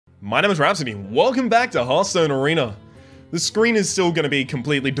My name is Rhapsody, welcome back to Hearthstone Arena. The screen is still going to be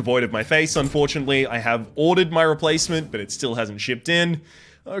completely devoid of my face, unfortunately. I have ordered my replacement, but it still hasn't shipped in.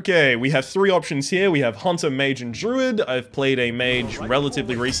 Okay, we have three options here. We have Hunter, Mage, and Druid. I've played a Mage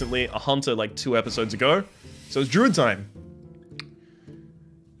relatively recently, a Hunter like 2 episodes ago. So it's Druid time.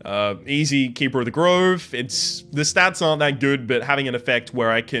 Easy Keeper of the Grove. The stats aren't that good, but having an effect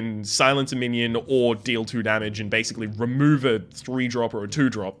where I can silence a minion or deal 2 damage and basically remove a 3-drop or a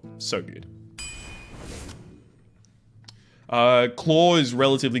 2-drop, so good. Claw is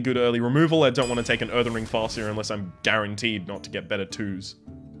relatively good early removal. I don't want to take an Earthen Ring Farseer unless I'm guaranteed not to get better 2s.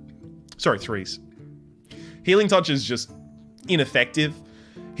 Sorry, 3s. Healing Touch is just ineffective.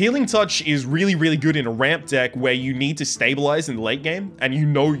 Healing Touch is really, really good in a ramp deck where you need to stabilize in the late game, and you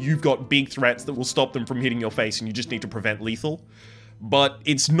know you've got big threats that will stop them from hitting your face, and you just need to prevent lethal. But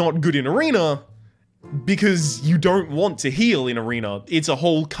it's not good in Arena, because you don't want to heal in Arena. It's a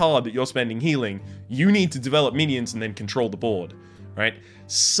whole card that you're spending healing. You need to develop minions and then control the board, right?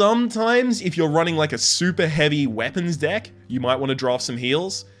 Sometimes, if you're running like a super heavy weapons deck, you might want to draft some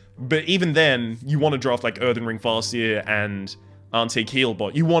heals, but even then, you want to draft like Earthen Ring Farseer and Antique Heal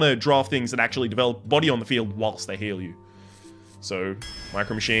Bot. You want to draft things that actually develop body on the field whilst they heal you. So,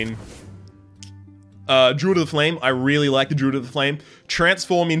 Micro Machine. Druid of the Flame. I really like the Druid of the Flame.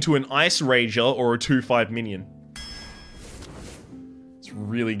 Transform into an Ice Rager or a 2/5 minion. It's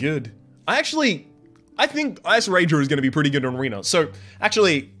really good. I think Ice Rager is going to be pretty good in Arena. So,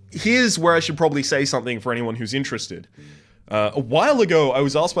 actually, here's where I should probably say something for anyone who's interested. A while ago, I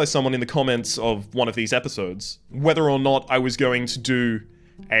was asked by someone in the comments of one of these episodes whether or not I was going to do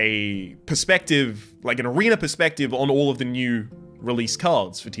a perspective, like an Arena perspective on all of the new release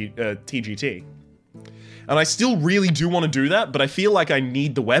cards for TGT. And I still really do want to do that, but I feel like I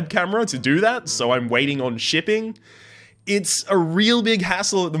need the web camera to do that, so I'm waiting on shipping. It's a real big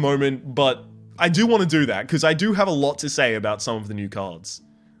hassle at the moment, but I do want to do that, because I do have a lot to say about some of the new cards,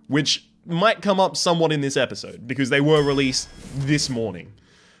 which might come up somewhat in this episode, because they were released this morning.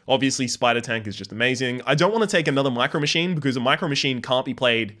 Obviously, Spider Tank is just amazing. I don't want to take another Micro Machine, because a Micro Machine can't be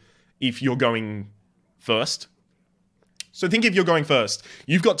played if you're going first. So think if you're going first.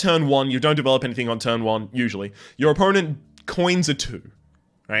 You've got turn 1, you don't develop anything on turn 1, usually. Your opponent coins a 2,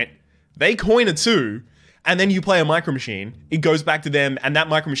 right? They coin a 2, and then you play a Micro Machine, it goes back to them, and that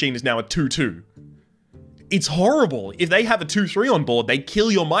Micro Machine is now a 2/2. It's horrible. If they have a 2/3 on board, they kill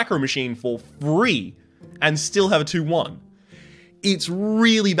your Micro Machine for free and still have a 2/1. It's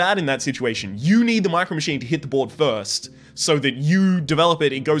really bad in that situation. You need the Micro Machine to hit the board first so that you develop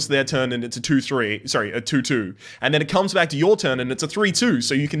it, it goes to their turn and it's a 2/2, and then it comes back to your turn and it's a 3/2,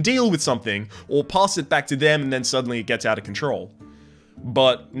 so you can deal with something or pass it back to them and then suddenly it gets out of control.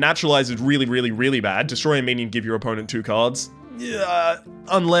 But Naturalize is really, really, really bad. Destroy a minion, give your opponent 2 cards.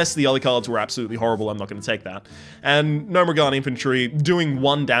 Unless the other cards were absolutely horrible, I'm not going to take that. And Gnomeregan Infantry, doing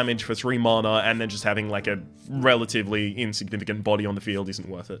 1 damage for 3 mana and then just having like a relatively insignificant body on the field isn't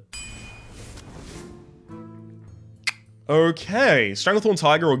worth it. Okay, Stranglethorn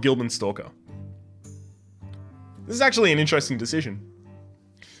Tiger or Gilman Stalker? This is actually an interesting decision.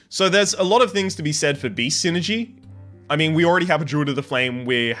 So there's a lot of things to be said for Beast Synergy. I mean, we already have a Druid of the Flame,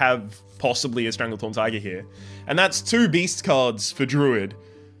 we have possibly a Stranglethorn Tiger here. And that's 2 Beast cards for Druid,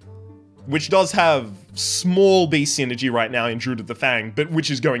 which does have small Beast Synergy right now in Druid of the Fang, but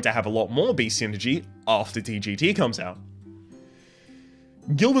which is going to have a lot more Beast Synergy after TGT comes out.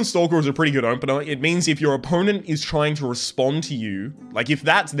 Gilman Stalker is a pretty good opener. It means if your opponent is trying to respond to you, like if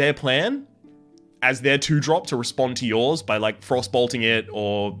that's their plan, as their 2-drop to respond to yours by like Frostbolting it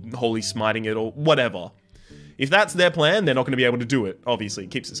or Holy Smiting it or whatever. If that's their plan, they're not going to be able to do it. Obviously,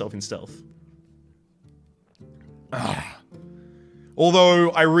 it keeps itself in stealth. Although,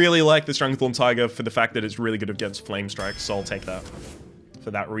 I really like the Stranglethorn Tiger for the fact that it's really good against Flame Strike, so I'll take that.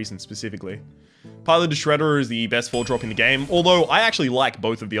 For that reason, specifically. Pilot Shredder is the best 4-drop in the game, although I actually like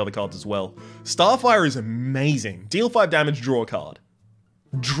both of the other cards as well. Starfire is amazing. Deal 5 damage, draw a card.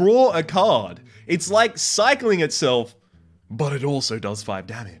 Draw a card. It's like cycling itself, but it also does 5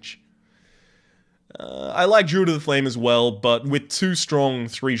 damage. I like Druid of the Flame as well, but with 2 strong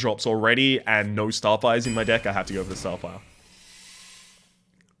 3-drops already and no Starfires in my deck, I have to go for the Starfire.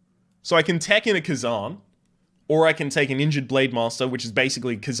 So I can tech in a Kazan, or I can take an Injured Blade Master, which is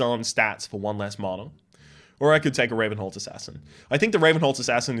basically Kazan stats for 1 less mana. Or I could take a Ravenholt Assassin. I think the Ravenholt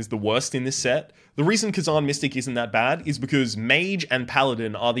Assassin is the worst in this set. The reason Kazan Mystic isn't that bad is because Mage and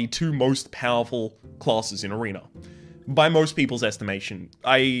Paladin are the 2 most powerful classes in Arena. By most people's estimation.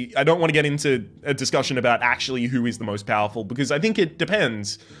 I don't want to get into a discussion about actually who is the most powerful, because I think it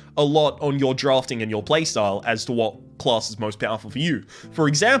depends a lot on your drafting and your playstyle as to what class is most powerful for you. For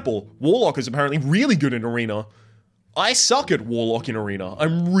example, Warlock is apparently really good in Arena. I suck at Warlock in Arena.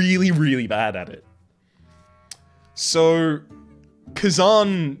 I'm really, really bad at it. So,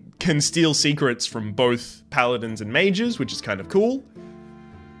 Kazan can steal secrets from both Paladins and Mages, which is kind of cool.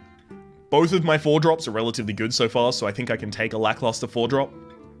 Both of my 4-drops are relatively good so far, so I think I can take a lackluster 4-drop.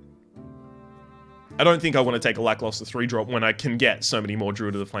 I don't think I want to take a lackluster 3-drop when I can get so many more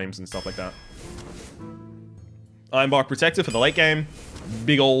Druid of the Flames and stuff like that. Ironbark Protector for the late game.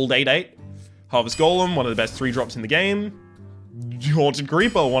 Big old 8/8. Harvest Golem, one of the best 3-drops in the game. Haunted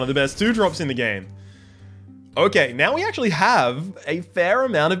Creeper, one of the best 2-drops in the game. Okay, now we actually have a fair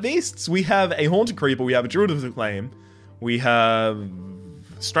amount of beasts. We have a Haunted Creeper, we have a Druid of the Flame, we have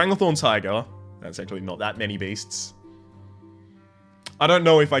Stranglethorn Tiger. That's actually not that many beasts. I don't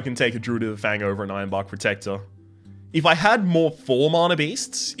know if I can take a Druid of the Fang over an Ironbark Protector. If I had more 4-mana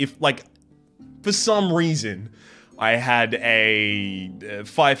beasts, if, like, for some reason, I had a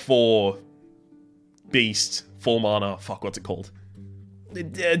 5/4 beast, 4-mana, fuck, what's it called?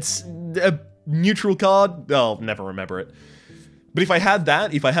 It's a neutral card? I'll never remember it. But if I had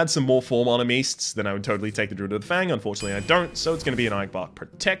that, if I had some more 4-mana beasts, then I would totally take the Druid of the Fang. Unfortunately, I don't, so it's going to be an Ironbark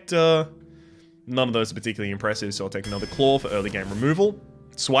Protector. None of those are particularly impressive, so I'll take another Claw for early game removal.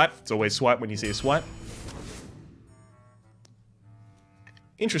 Swipe. It's always swipe when you see a swipe.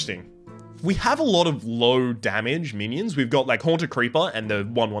 Interesting. We have a lot of low damage minions. We've got like Haunted Creeper and the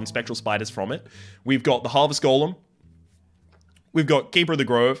 1/1 Spectral Spiders from it. We've got the Harvest Golem. We've got Keeper of the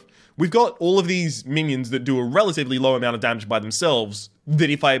Grove. We've got all of these minions that do a relatively low amount of damage by themselves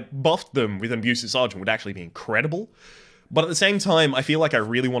that if I buffed them with an Abusive Sergeant would actually be incredible. But at the same time, I feel like I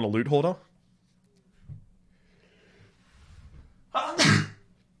really want a Loot Hoarder.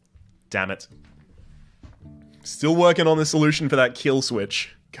 Damn it. Still working on the solution for that kill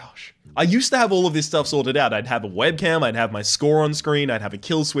switch. Gosh. I used to have all of this stuff sorted out. I'd have a webcam, I'd have my score on screen, I'd have a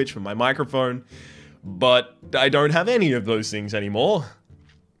kill switch for my microphone. But I don't have any of those things anymore.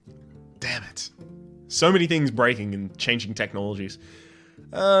 Damn it. So many things breaking and changing technologies.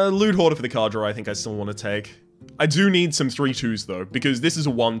 Loot Hoarder for the card draw I think I still want to take. I do need some 3/2s though, because this is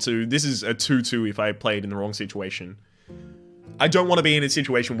a 1/2, this is a 2/2 if I played in the wrong situation. I don't want to be in a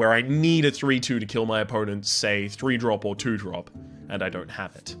situation where I need a 3/2 to kill my opponent's, say, 3-drop or 2-drop, and I don't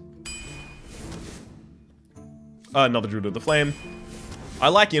have it. Another Druid of the Flame. I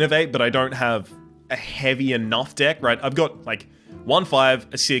like Innovate, but I don't have a heavy enough deck, right? I've got, like, 1/5,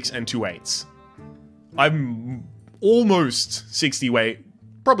 a 6, and 2 8s. I'm almost 60 way,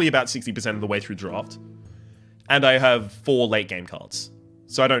 probably about 60% of the way through draft. And I have 4 late game cards.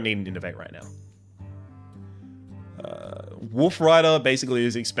 So I don't need an Innovate right now. Wolf Rider basically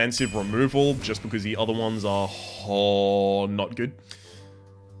is expensive removal, just because the other ones are not good.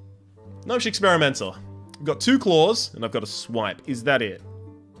 Noche Experimenter. I've got 2 Claws, and I've got a Swipe. Is that it?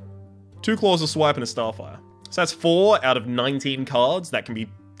 2 Claws, a Swipe, and a Starfire. So that's 4 out of 19 cards. That can be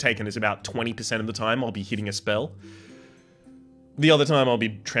taken as about 20% of the time I'll be hitting a spell. The other time I'll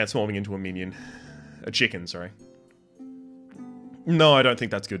be transforming into a minion. A chicken, sorry. No, I don't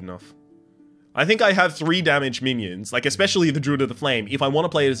think that's good enough. I think I have 3 damage minions, like especially the Druid of the Flame. If I want to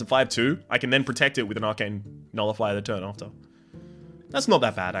play it as a 5/2, I can then protect it with an Arcane Nullifier the turn after. That's not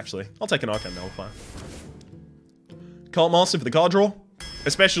that bad, actually. I'll take an Arcane Nullifier. Cult Master for the card draw.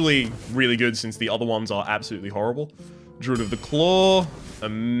 Especially really good since the other ones are absolutely horrible. Druid of the Claw.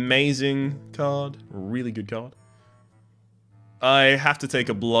 Amazing card. Really good card. I have to take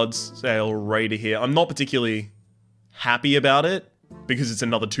a Bloodsail Raider here. I'm not particularly happy about it, because it's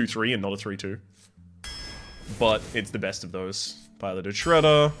another 2/3 and not a 3/2. But it's the best of those. Piloted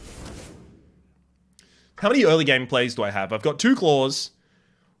Shredder. How many early game plays do I have? I've got 2 Claws.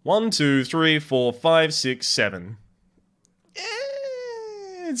 1, 2, 3, 4, 5, 6, 7.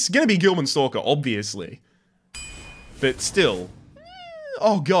 It's gonna be Gilman Stalker, obviously. But still.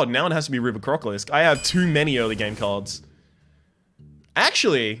 Oh god, now it has to be River Crocolisk. I have too many early game cards.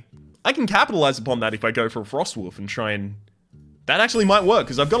 Actually, I can capitalize upon that if I go for a Frostwolf and try and... That actually might work,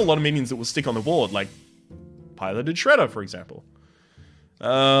 because I've got a lot of minions that will stick on the board, like Piloted Shredder, for example.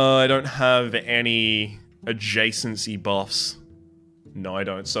 I don't have any adjacency buffs. No, I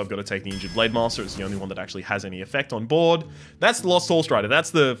don't, so I've got to take the Injured Blade Master. It's the only one that actually has any effect on board. That's the Lost Horse Rider.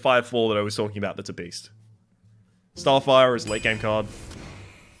 That's the 5/4 that I was talking about that's a beast. Starfire is a late game card.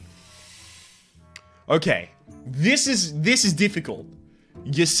 Okay, this is difficult.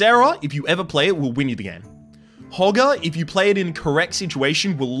 Ysera, if you ever play it, will win you the game. Hogger, if you play it in a correct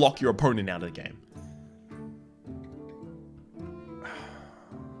situation, will lock your opponent out of the game.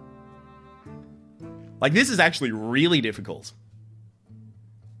 Like, this is actually really difficult.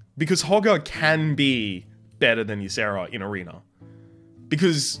 Because Hogger can be better than Ysera in Arena.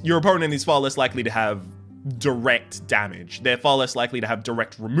 Because your opponent is far less likely to have direct damage. They're far less likely to have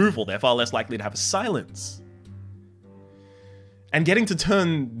direct removal. They're far less likely to have a silence. And getting to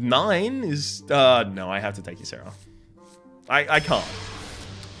turn 9 is... no, I have to take Ysera. I can't.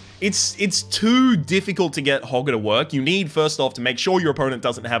 It's too difficult to get Hogger to work. You need, first off, to make sure your opponent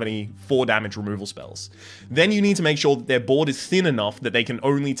doesn't have any 4 damage removal spells. Then you need to make sure that their board is thin enough that they can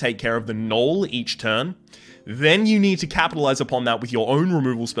only take care of the Knoll each turn. Then you need to capitalize upon that with your own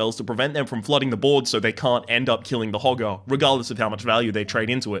removal spells to prevent them from flooding the board so they can't end up killing the Hogger, regardless of how much value they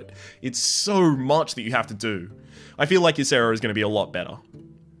trade into it. It's so much that you have to do. I feel like Ysera is going to be a lot better.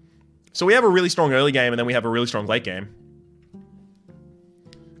 So we have a really strong early game, and then we have a really strong late game.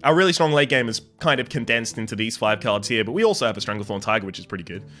 Our really strong late game is kind of condensed into these 5 cards here, but we also have a Stranglethorn Tiger, which is pretty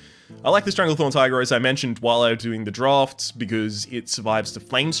good. I like the Stranglethorn Tiger, as I mentioned while I was doing the drafts, because it survives to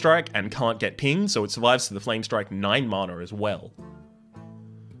Flame Strike and can't get pinged, so it survives to the Flame Strike 9 mana as well.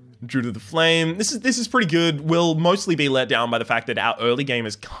 Due to the Flame, this is pretty good. We'll mostly be let down by the fact that our early game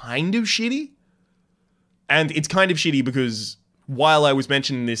is kind of shitty. And it's kind of shitty because while I was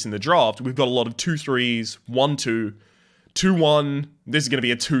mentioning this in the draft, we've got a lot of 2-3s, 1-2, 2-1, this is going to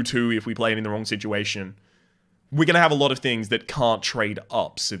be a 2-2 if we play it in the wrong situation. We're going to have a lot of things that can't trade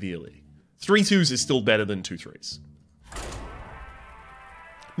up severely. 3-2s is still better than 2-3s.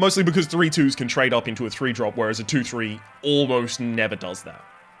 Mostly because 3-2s can trade up into a 3-drop, whereas a 2-3 almost never does that.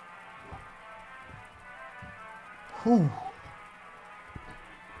 Whew.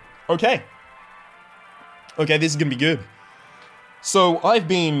 Okay. Okay, this is going to be good. So, I've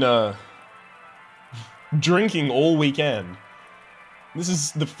been, drinking all weekend. This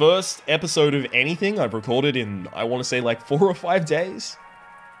is the first episode of anything I've recorded in, I want to say, like 4 or 5 days.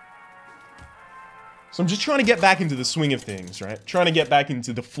 So I'm just trying to get back into the swing of things, right? Trying to get back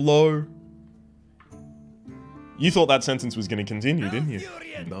into the flow. You thought that sentence was going to continue, didn't you?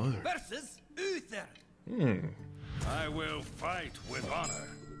 No. I will fight with honor.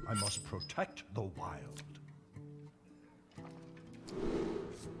 I must protect the wild.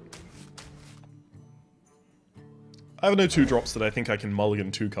 I have no 2-drops that I think I can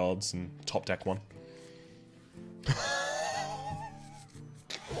mulligan 2 cards and top deck 1.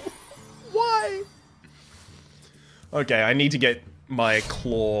 Why? Okay, I need to get my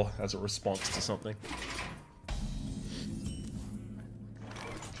claw as a response to something.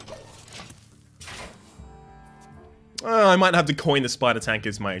 I might have to coin the Spider Tank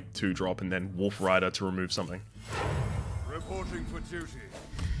as my 2-drop and then Wolf Rider to remove something. Reporting for duty.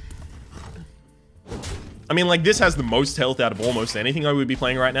 I mean, like, this has the most health out of almost anything I would be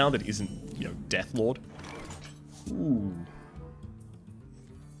playing right now that isn't, you know, Death Lord. Ooh.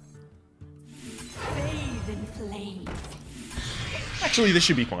 Bathe in flames. Actually, this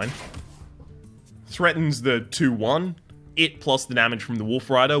should be fine. Threatens the 2-1. It plus the damage from the Wolf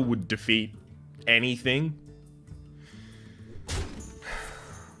Rider would defeat anything.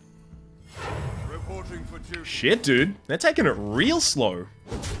 Reporting for duty. Shit, dude. They're taking it real slow.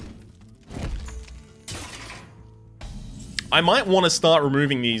 I might want to start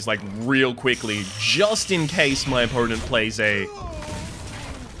removing these, like, real quickly, just in case my opponent plays a...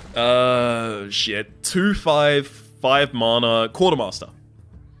 shit. 2/5, 5 mana, Quartermaster.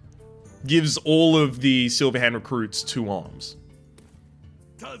 Gives all of the Silverhand recruits 2 arms.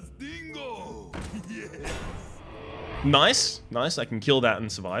 Tazdingo! Yes. Nice. Nice, I can kill that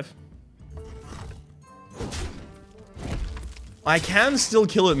and survive. I can still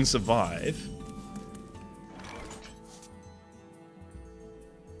kill it and survive.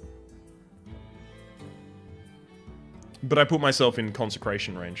 But I put myself in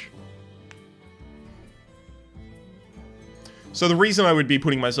consecration range. So the reason I would be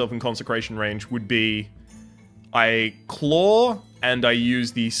putting myself in consecration range would be I claw and I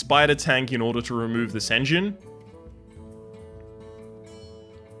use the Spider Tank in order to remove this engine.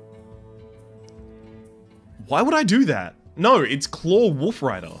 Why would I do that? No, it's Claw Wolf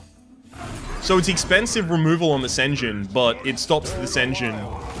Rider. So it's expensive removal on this engine, but it stops this engine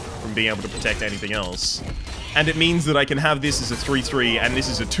from being able to protect anything else. And it means that I can have this as a 3-3 and this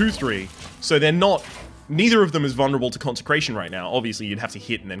is a 2-3. So they're not... Neither of them is vulnerable to consecration right now. Obviously, you'd have to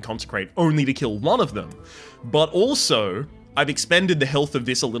hit and then consecrate only to kill one of them. But also, I've expended the health of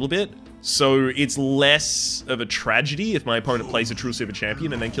this a little bit, so it's less of a tragedy if my opponent plays a True Super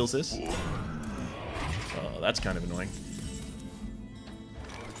Champion and then kills this. Oh, that's kind of annoying.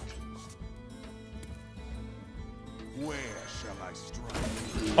 Where shall I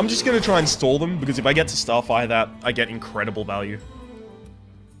strike? I'm just going to try and stall them, because if I get to Starfire that, I get incredible value.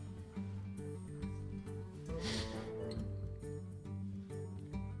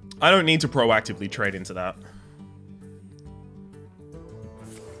 I don't need to proactively trade into that.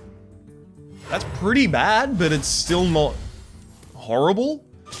 That's pretty bad, but it's still not horrible.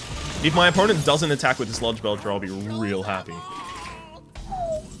 If my opponent doesn't attack with the Sludge Belcher, I'll be real happy.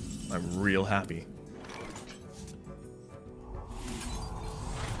 I'm real happy.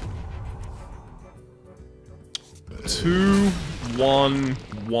 Two, one,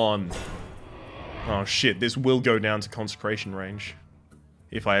 one. Oh shit, this will go down to consecration range.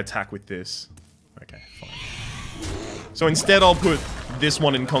 If I attack with this. Okay, fine. So instead I'll put this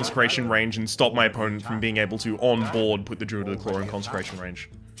one in consecration range and stop my opponent from being able to, on board, put the Druid of the Claw in consecration range.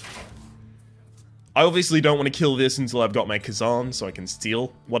 I obviously don't want to kill this until I've got my Kazan, so I can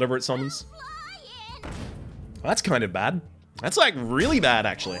steal whatever it summons. That's kind of bad. That's like really bad,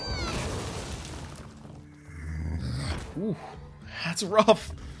 actually. Ooh, that's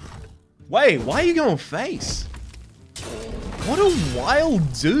rough. Wait, why are you going face? What a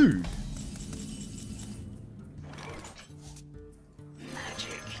wild dude.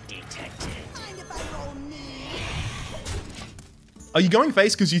 Magic detected. Are you going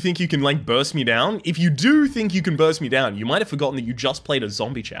face because you think you can, like, burst me down? If you do think you can burst me down, you might have forgotten that you just played a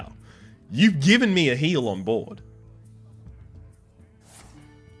zombie chow. You've given me a heal on board.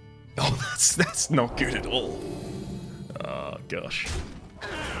 Oh, that's not good at all. Oh, gosh.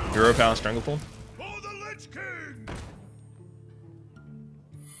 Hero Power Strangleform? For the Lich King!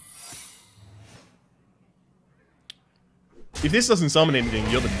 If this doesn't summon anything,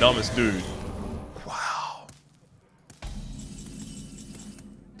 you're the dumbest dude. Wow.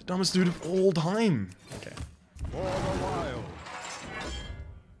 The dumbest dude of all time. Okay. For the wild.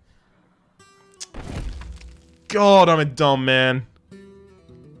 God, I'm a dumb man.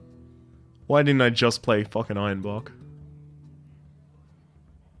 Why didn't I just play fucking Ironbark?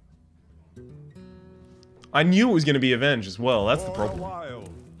 I knew it was going to be Avenge as well, that's the problem. Wild.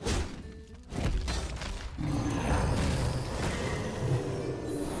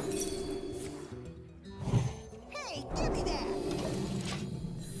 Hey, give me that.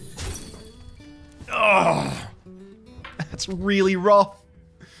 Ugh. That's really rough.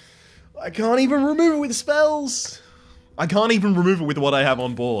 I can't even remove it with spells. I can't even remove it with what I have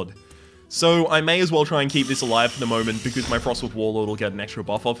on board. So I may as well try and keep this alive for the moment because my Frostwolf Warlord will get an extra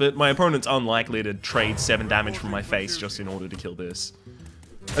buff off it. My opponent's unlikely to trade 7 damage from my face just in order to kill this.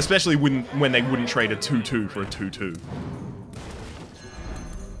 Especially when they wouldn't trade a 2-2 for a 2-2.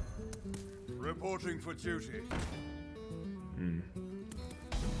 Reporting for duty.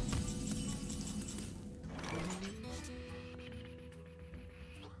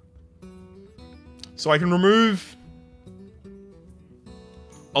 So I can remove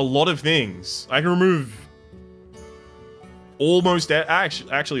a lot of things. I can remove almost,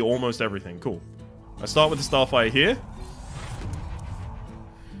 actually almost everything. Cool. I start with the Starfire here.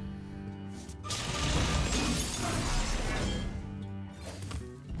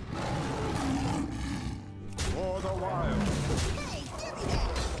 For the wild.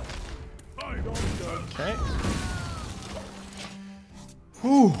 Okay.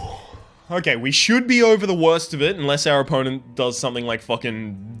 Whew. Okay, we should be over the worst of it, unless our opponent does something like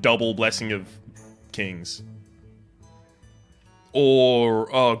fucking double Blessing of Kings. Or,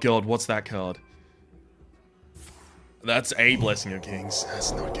 oh god, what's that card? That's a Blessing of Kings.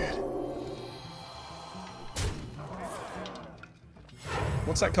 That's not good.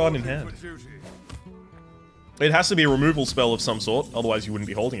 What's that card in hand? For duty. It has to be a removal spell of some sort, otherwise you wouldn't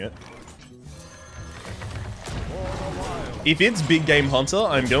be holding it. If it's Big Game Hunter,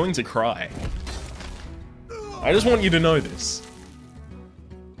 I'm going to cry. I just want you to know this.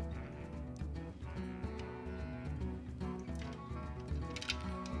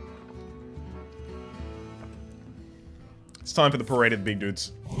 It's time for the parade of the big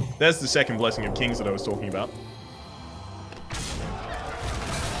dudes. There's the second Blessing of Kings that I was talking about.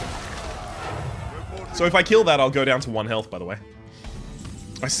 So if I kill that, I'll go down to 1 health, by the way.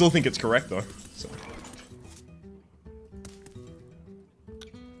 I still think it's correct, though.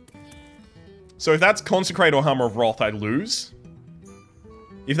 So if that's Consecrate or Hammer of Wrath, I lose.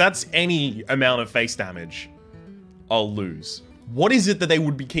 If that's any amount of face damage, I'll lose. What is it that they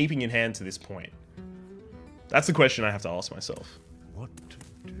would be keeping in hand to this point? That's the question I have to ask myself. What to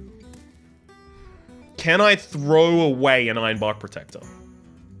do? Can I throw away an Ironbark Protector?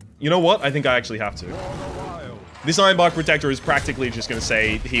 You know what? I think I actually have to. For the wild. This Ironbark Protector is practically just going to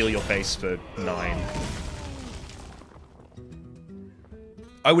say, heal your face for 9.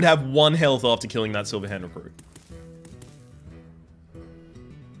 I would have 1 health after killing that Silverhand Recruit.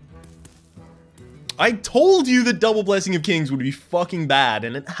 I told you that Double Blessing of Kings would be fucking bad,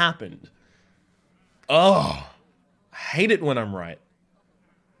 and it happened. Oh, I hate it when I'm right.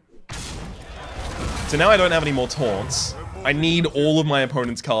 So now I don't have any more taunts. I need all of my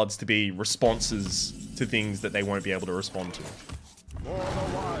opponent's cards to be responses to things that they won't be able to respond to.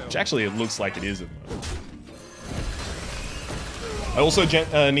 Which actually it looks like it is at the moment. I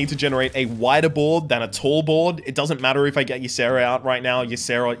also need to generate a wider board than a tall board. It doesn't matter if I get Ysera out right now.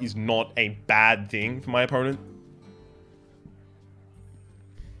 Ysera is not a bad thing for my opponent.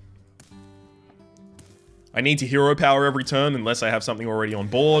 I need to hero power every turn unless I have something already on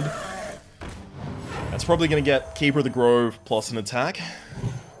board. That's probably going to get Keeper of the Grove plus an attack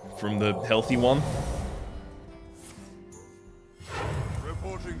from the healthy one.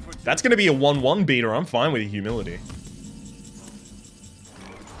 That's going to be a 1-1 beater. I'm fine with the humility.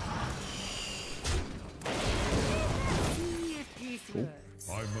 Cool.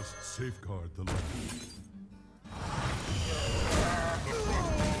 I must safeguard the land.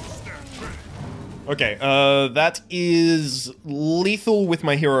 Okay, that is lethal with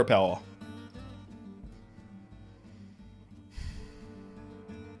my hero power.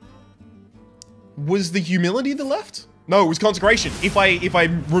 Was the humility the left? No, it was consecration. If I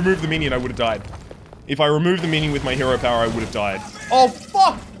removed the minion, I would have died. If I removed the minion with my hero power, I would have died. Oh,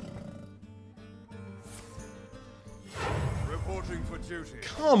 fuck! Reporting for duty.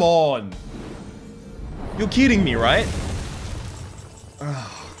 Come on. You're kidding me, right?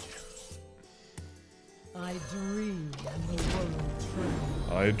 I dream and the world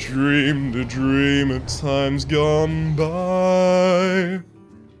trembles. I dreamed a dream at times gone by.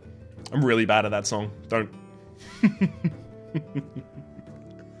 I'm really bad at that song. Don't.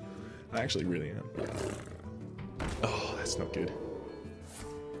 I actually really am. Oh, that's not good.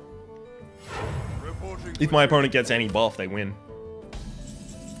 If my opponent gets any buff, they win.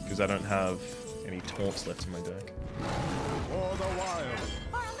 Because I don't have any taunts left in my deck. For the wild.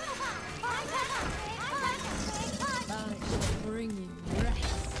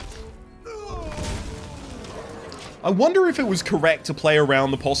 I wonder if it was correct to play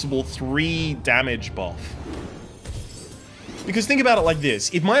around the possible 3 damage buff. Because think about it like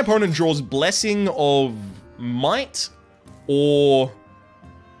this. If my opponent draws Blessing of Might or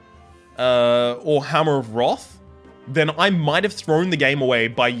Hammer of Wrath, then I might have thrown the game away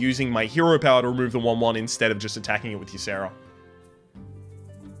by using my hero power to remove the 1-1 instead of just attacking it with Ysera.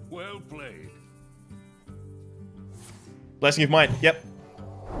 Well played. Blessing of Might, yep.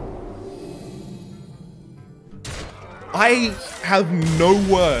 I have no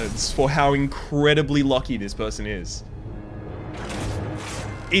words for how incredibly lucky this person is.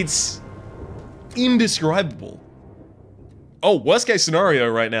 It's indescribable. Oh, worst case scenario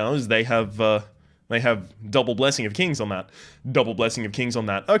right now is they have double Blessing of Kings on that. Double Blessing of Kings on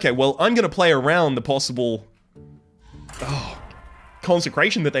that. Okay, well, I'm going to play around the possible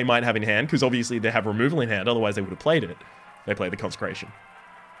consecration that they might have in hand, because obviously they have removal in hand, otherwise they would have played it. They play the consecration.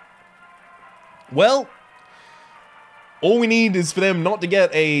 Well, all we need is for them not to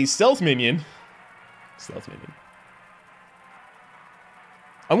get a stealth minion. Stealth minion.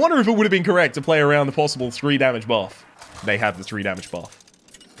 I wonder if it would have been correct to play around the possible 3 damage buff. They have the 3 damage buff.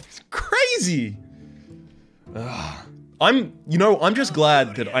 It's crazy! I'm just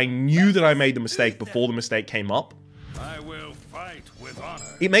glad that I knew that I made the mistake before the mistake came up. I will fight with honor.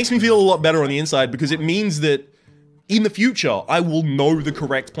 It makes me feel a lot better on the inside because it means that in the future, I will know the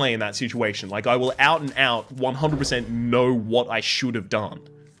correct play in that situation. Like, I will out and out 100% know what I should have done.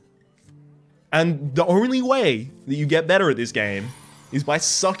 And the only way that you get better at this game is by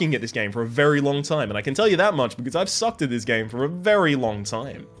sucking at this game for a very long time. And I can tell you that much because I've sucked at this game for a very long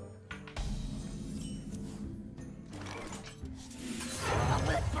time.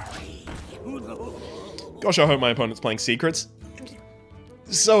 Gosh, I hope my opponent's playing Secrets.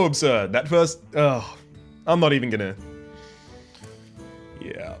 So absurd. That first... Oh, I'm not even gonna...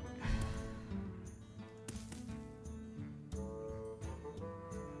 Yeah.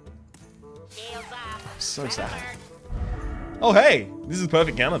 So sad. Oh, hey! This is a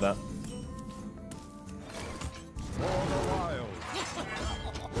perfect counter, that.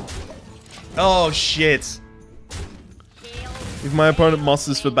 Oh, shit. If my opponent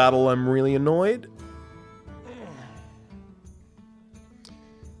musters for battle, I'm really annoyed.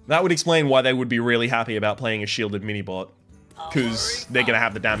 That would explain why they would be really happy about playing a shielded mini-bot. Because they're going to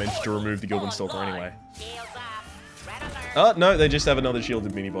have the damage to remove the Gildan Stalker anyway. Oh, no, they just have another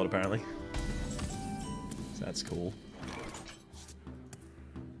shielded mini-bot, apparently. So that's cool.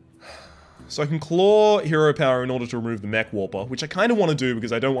 So I can claw hero power in order to remove the mech warper, which I kind of want to do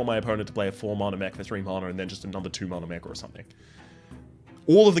because I don't want my opponent to play a 4-mana mech for 3 mana and then just another 2-mana mech or something.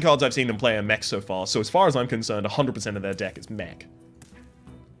 All of the cards I've seen them play are mech so far, so as far as I'm concerned, 100% of their deck is mech.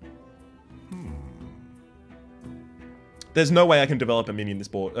 There's no way I can develop a minion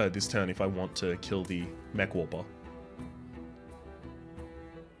this turn if I want to kill the mech warper.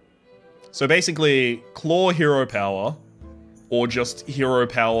 So basically, Claw hero power, or just hero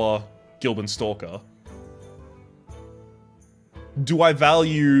power Gilban Stalker. Do I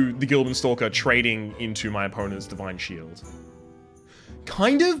value the Gilban Stalker trading into my opponent's Divine Shield?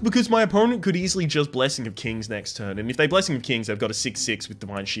 Kind of, because my opponent could easily just Blessing of Kings next turn, and if they Blessing of Kings, they've got a 6/6 with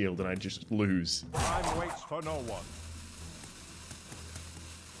Divine Shield, and I just lose. Time waits for no one.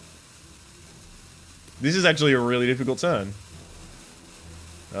 This is actually a really difficult turn.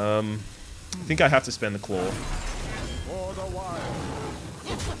 I think I have to spend the Claw. For the wild.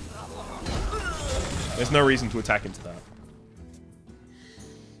 There's no reason to attack into that.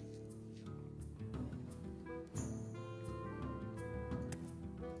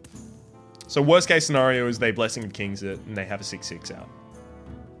 So worst case scenario is they Blessing of Kings it, and they have a 6/6 out.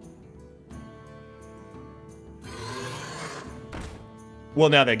 Well,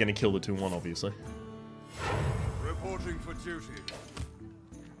 now they're going to kill the 2/1, obviously. Reporting for duty.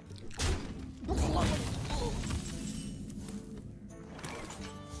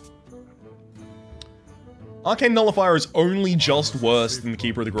 Arcane Nullifier is only just worse than the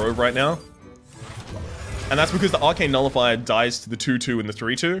Keeper of the Grove right now. And that's because the Arcane Nullifier dies to the 2/2 and the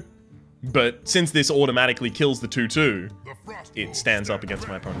 3/2. But since this automatically kills the 2/2, it stands up against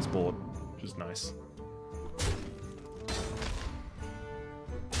my opponent's board, which is nice.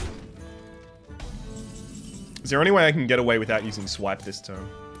 Is there any way I can get away without using Swipe this turn?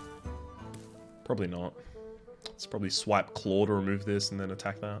 Probably not. Let's probably swipe Claw to remove this and then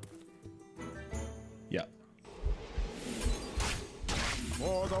attack that. Yeah.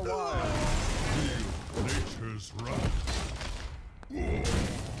 For the wild. Nature's wrath.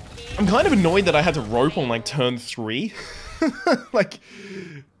 I'm kind of annoyed that I had to rope on like turn 3. Like,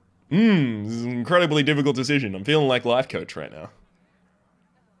 this is an incredibly difficult decision. I'm feeling like life coach right now.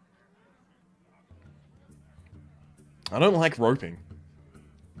 I don't like roping.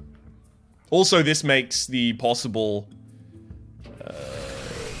 Also, this makes the possible...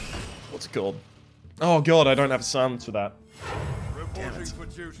 what's it called? Oh god, I don't have a silence for that. Reporting for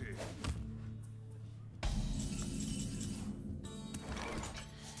duty.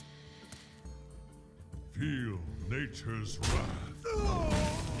 Feel nature's wrath.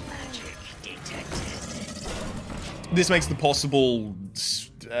 Magic detected. This makes the possible...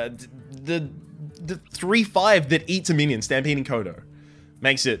 the 3/5 that eats a minion, Stampeding Kodo,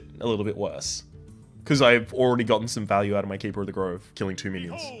 makes it a little bit worse. Because I've already gotten some value out of my Keeper of the Grove, killing 2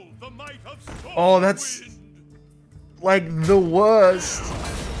 minions. Oh, that's... like, the worst.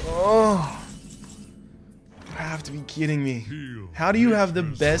 Oh. You have to be kidding me. How do you have the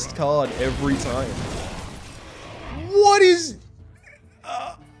best card every time? What is...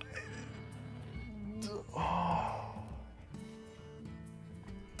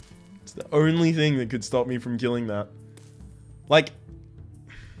 It's the only thing that could stop me from killing that. Like...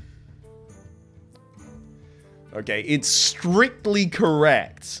 Okay, it's strictly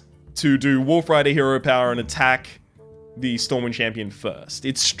correct to do Wolf Rider Hero Power and attack the Stormwind Champion first.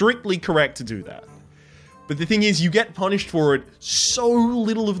 It's strictly correct to do that. But the thing is, you get punished for it so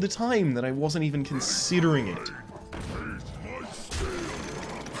little of the time that I wasn't even considering it.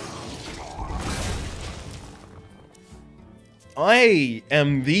 I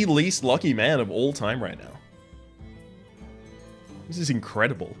am the least lucky man of all time right now. This is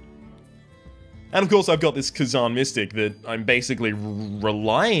incredible. And of course I've got this Kazan Mystic that I'm basically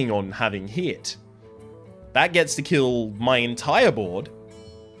relying on having hit. That gets to kill my entire board.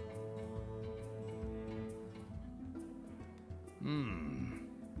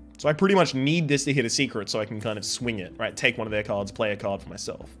 So I pretty much need this to hit a secret so I can kind of swing it, right? Take one of their cards, play a card for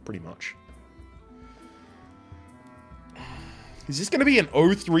myself, pretty much. Is this going to be an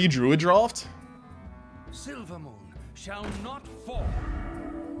 0-3 Druid draft? Silvermoon shall not fall.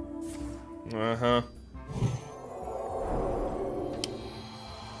 Uh-huh.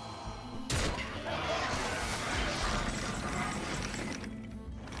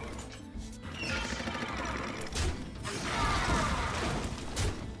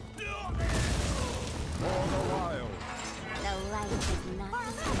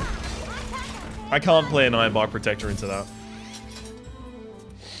 I can't play an Ironbark Protector into that.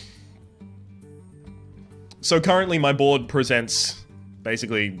 So currently my board presents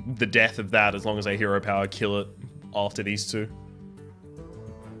basically the death of that as long as I hero power kill it after these two.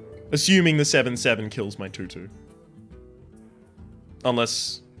 Assuming the 7/7 kills my 2/2.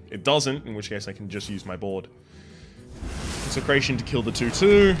 Unless it doesn't, in which case I can just use my board. Consecration to kill the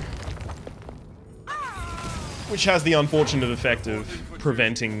 2/2. Which has the unfortunate effect of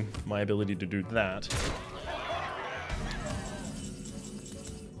preventing my ability to do that.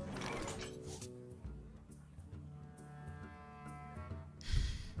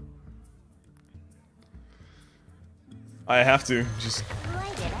 I have to just...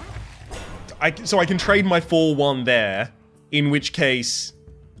 So I can trade my 4-1 there, in which case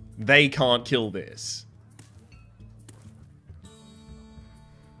they can't kill this.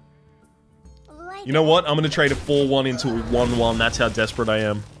 You know what? I'm going to trade a 4-1 into a 1-1. That's how desperate I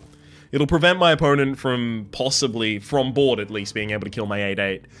am. It'll prevent my opponent from possibly, from board at least, being able to kill my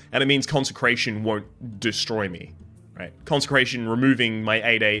 8-8. And it means Consecration won't destroy me. Right? Consecration removing my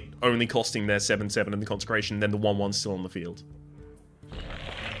 8-8, only costing their 7-7 in the Consecration, then the 1-1's still on the field.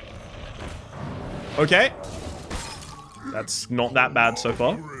 Okay. That's not that bad so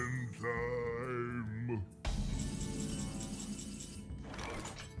far.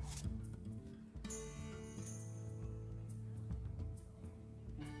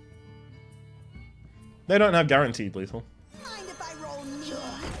 They don't have guaranteed lethal. Mind if I roll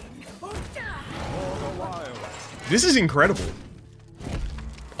This is incredible.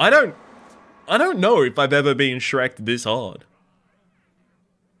 I don't know if I've ever been Shrek'd this hard.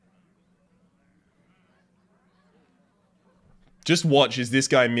 Just watch as this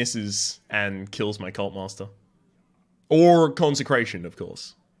guy misses and kills my Cult Master. Or Consecration, of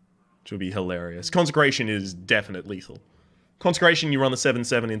course. Which would be hilarious. Consecration is definite lethal. Consecration, you run the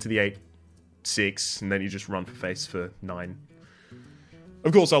 7-7 into the 8-6, and then you just run for face for 9.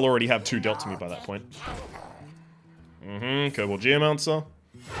 Of course, I'll already have 2 dealt to me by that point. Cobalt Geomancer.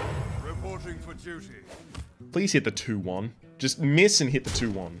 Reporting for duty. Please hit the 2-1. Just miss and hit the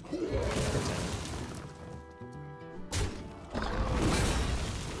 2-1.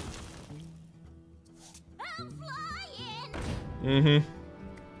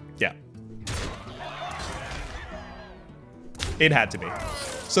 Yeah. It had to be.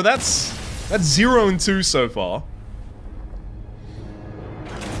 So that's 0 and 2 so far.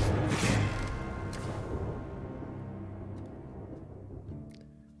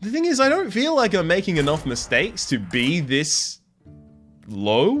 The thing is, I don't feel like I'm making enough mistakes to be this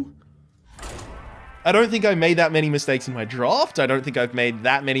low. I don't think I made that many mistakes in my draft. I don't think I've made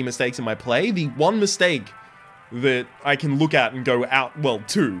that many mistakes in my play. The one mistake that I can look at and go out, well,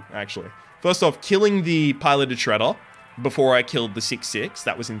 2, actually. First off, killing the piloted Shredder before I killed the 6-6.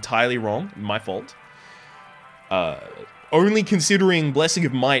 That was entirely wrong, my fault. Only considering Blessing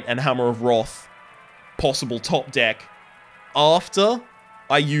of Might and Hammer of Wrath possible top deck after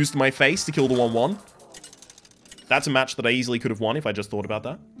I used my face to kill the 1-1. That's a match that I easily could have won if I just thought about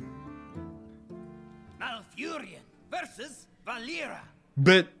that. Malfurion versus Valera.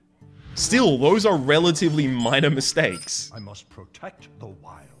 But still, those are relatively minor mistakes. I must protect the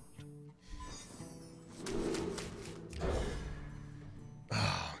wild.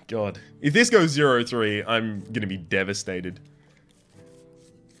 Oh, God. If this goes 0-3, I'm gonna be devastated.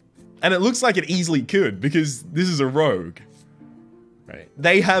 And it looks like it easily could, because this is a rogue. Right.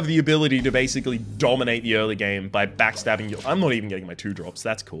 They have the ability to basically dominate the early game by backstabbing you. I'm not even getting my 2 drops,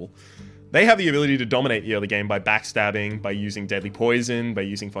 that's cool. They have the ability to dominate the early game by backstabbing, by using Deadly Poison, by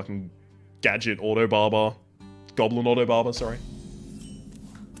using fucking Gadget Auto Barber. Goblin Auto Barber, sorry.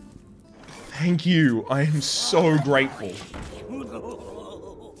 Thank you. I am so grateful.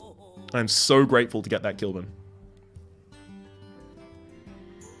 I'm so grateful to get that kill bin.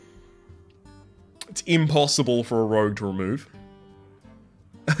 It's impossible for a rogue to remove.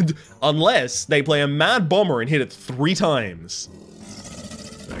 Unless they play a Mad Bomber and hit it 3 times.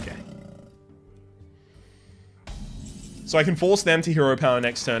 Okay. So I can force them to hero power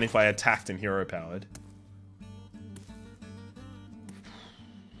next turn if I attacked and hero powered.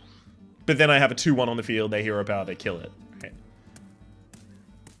 But then I have a 2-1 on the field, they hero power, they kill it. Right.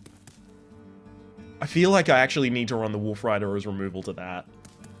 I feel like I actually need to run the Wolf Rider as removal to that.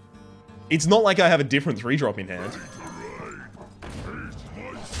 It's not like I have a different 3-drop in hand.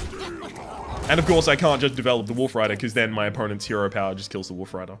 And of course I can't just develop the Wolf Rider, because then my opponent's hero power just kills the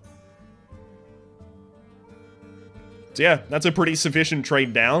Wolf Rider. So yeah, that's a pretty sufficient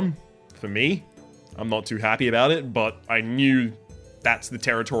trade down for me. I'm not too happy about it, but I knew that's the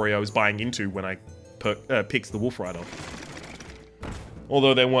territory I was buying into when I picked the Wolf Rider.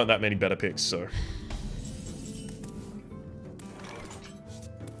 Although there weren't that many better picks, so...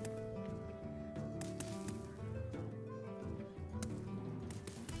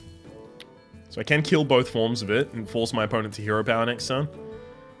 So I can kill both forms of it and force my opponent to hero power next turn.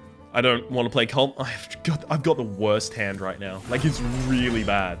 I don't want to play Cult. I've got the worst hand right now. Like, it's really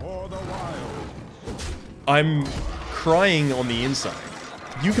bad. I'm crying on the inside.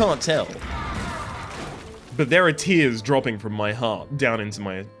 You can't tell. But there are tears dropping from my heart down into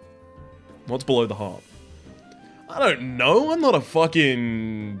my... What's below the heart? I don't know. I'm not a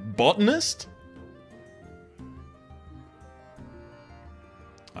fucking botanist.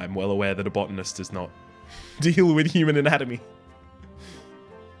 I'm well aware that a botanist does not Deal with human anatomy.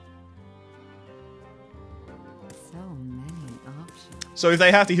 So many options. So if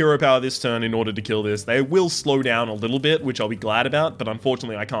they have to hero power this turn in order to kill this, they will slow down a little bit, which I'll be glad about, but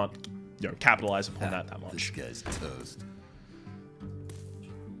unfortunately I can't, capitalize upon that much. This guy's toast.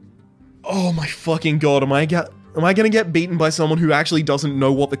 Oh my fucking god, am I gonna get beaten by someone who actually doesn't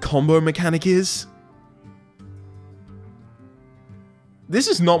know what the combo mechanic is? This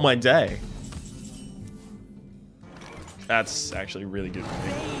is not my day. That's actually really good for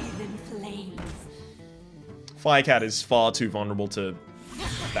me. Bathe in flames. Firecat is far too vulnerable to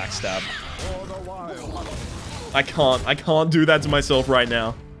backstab. I can't do that to myself right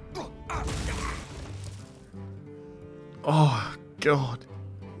now. Oh, God.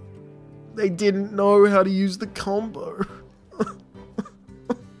 They didn't know how to use the combo.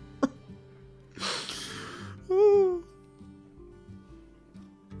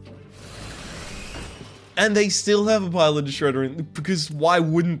 And they still have a piloted shredder in, because why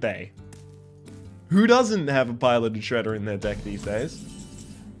wouldn't they? Who doesn't have a piloted shredder in their deck these days?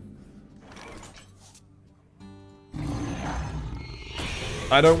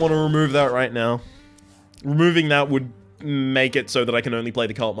 I don't want to remove that right now. Removing that would make it so that I can only play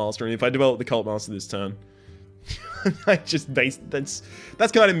the Cult Master, and if I develop the Cult Master this turn,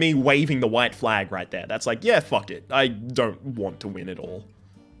 that's kind of me waving the white flag right there. That's like, yeah, fuck it. I don't want to win at all.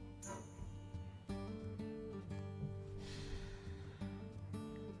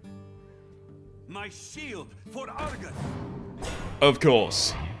 My shield for Argus. Of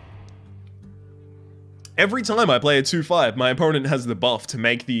course. Every time I play a 2-5, my opponent has the buff to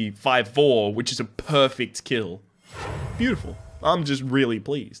make the 5-4, which is a perfect kill. Beautiful. I'm just really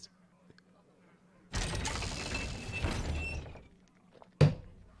pleased.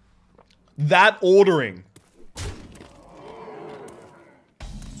 That ordering.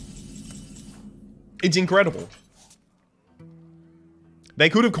 It's incredible. They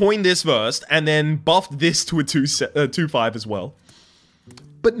could have coined this first and then buffed this to a 2-5 as well.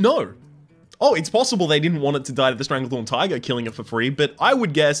 But no. Oh, it's possible they didn't want it to die to the Stranglethorn Tiger, killing it for free, but I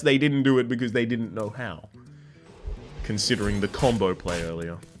would guess they didn't do it because they didn't know how. Considering the combo play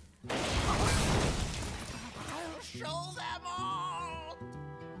earlier. I'll show them all.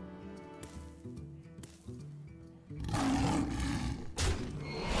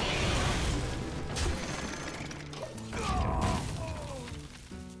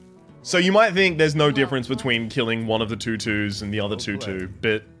 So you might think there's no difference between killing one of the 2/2s and the other 2/2,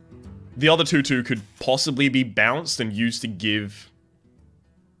 but the other 2/2 could possibly be bounced and used to give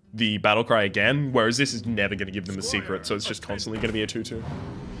the Battlecry again, whereas this is never going to give them the secret, so it's just constantly going to be a 2/2.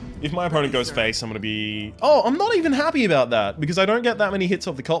 If my opponent goes face, I'm going to be... Oh, I'm not even happy about that, because I don't get that many hits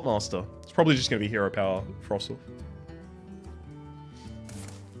off the Cult Master. It's probably just going to be Hero Power Frostal.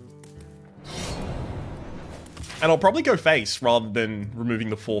 And I'll probably go face rather than removing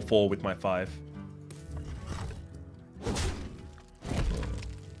the 4/4 with my 5.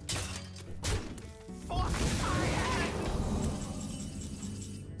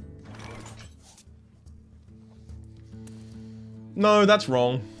 No, that's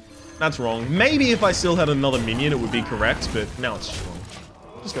wrong. That's wrong. Maybe if I still had another minion, it would be correct, but now it's just wrong.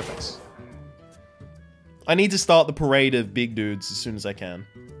 Just go face. I need to start the parade of big dudes as soon as I can,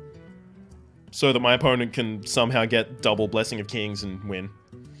 so that my opponent can somehow get double Blessing of Kings and win.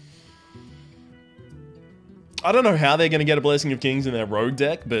 I don't know how they're going to get a Blessing of Kings in their road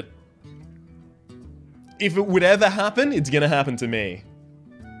deck, but if it would ever happen, it's going to happen to me.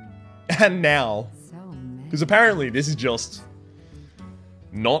 And now. Because apparently this is just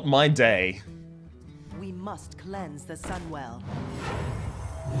not my day. We must cleanse the Sunwell.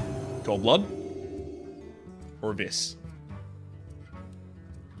 Cold Blood? Or Abyss?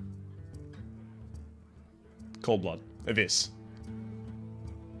 Cold Blood. Abyss.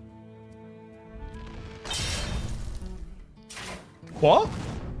 What?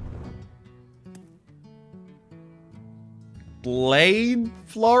 Blade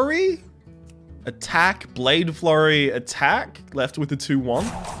Flurry? Attack, Blade Flurry, attack? Left with the 2/1?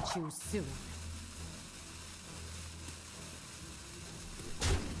 Choose soon.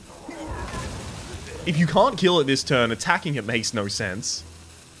 If you can't kill it this turn, attacking it makes no sense.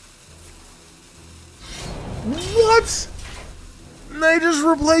 What? They just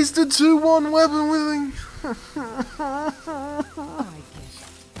replaced a 2/1 weapon with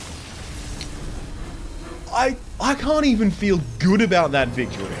I can't even feel good about that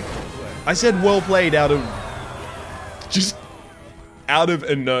victory. I said well played out of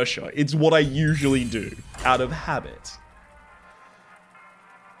inertia. It's what I usually do, out of habit.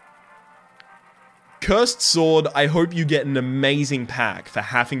 Cursed Sword, I hope you get an amazing pack for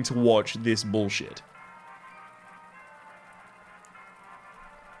having to watch this bullshit.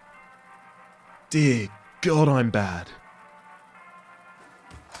 Dear God, I'm bad.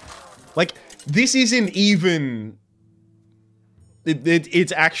 Like, this isn't even...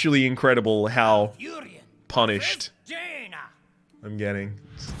 It's actually incredible how punished I'm getting.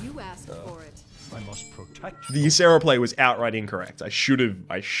 You asked for it. I must protect The Ysera play was outright incorrect. I should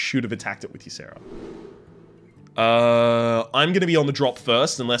have attacked it with Ysera. I'm gonna be on the drop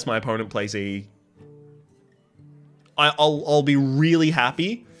first unless my opponent plays a... I'll be really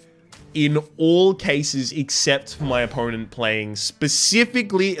happy in all cases except for my opponent playing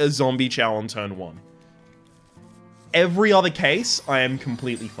specifically a zombie chow on turn 1. Every other case, I am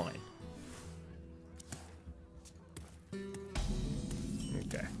completely fine.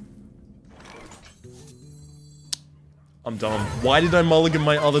 Okay. I'm done. Why did I mulligan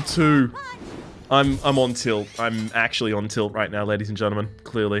my other 2? I'm on tilt. I'm actually on tilt right now, ladies and gentlemen.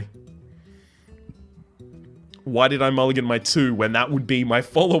 Clearly. Why did I mulligan my 2 when that would be my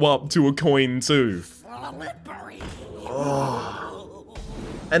follow-up to a coin 2? Oh.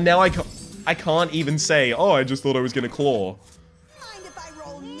 And now I can't even say, oh, I just thought I was going to claw.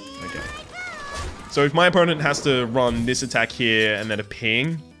 Okay. So if my opponent has to run this attack here and then a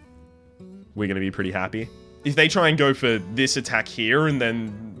ping, we're going to be pretty happy. If they try and go for this attack here and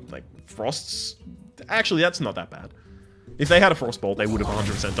then, like, frosts... Actually, that's not that bad. If they had a Frostbolt, they would have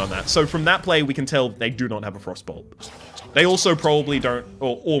 100% done that. So from that play, we can tell they do not have a Frostbolt. They also probably don't,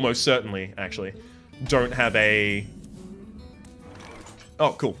 or almost certainly, actually, don't have a...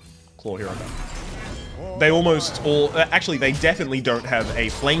 Oh, cool. Claw Hero back. They almost all... Actually, they definitely don't have a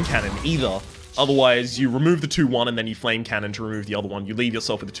Flame Cannon either. Otherwise, you remove the 2-1 and then you Flame Cannon to remove the other one. You leave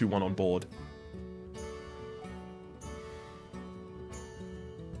yourself with a 2-1 on board.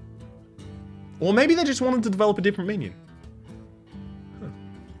 Or maybe they just wanted to develop a different minion.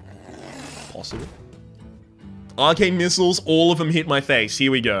 Possible. Arcane Missiles, all of them hit my face. Here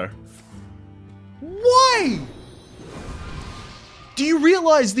we go. Why? Do you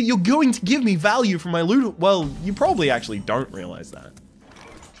realize that you're going to give me value for my loot? Well, you probably actually don't realize that.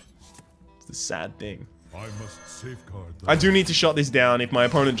 It's the sad thing. I must safeguard them. I do need to shut this down. If my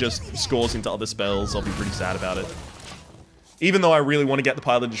opponent just scores into other spells, I'll be pretty sad about it. Even though I really want to get the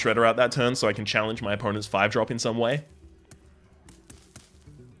Pilot Shredder out that turn so I can challenge my opponent's 5-drop in some way.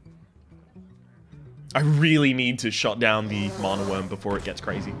 I really need to shut down the Mana Worm before it gets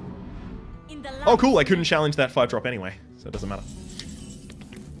crazy. Oh cool, I couldn't challenge that 5-drop anyway, so it doesn't matter.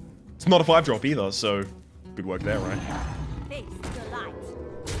 It's not a 5-drop either, so good work there, right?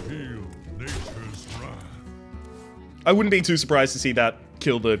 Feel nature's wrath. I wouldn't be too surprised to see that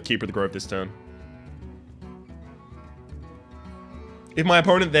kill the Keeper of the Grove this turn. If my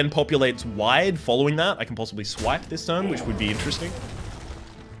opponent then populates wide following that, I can possibly swipe this turn, which would be interesting.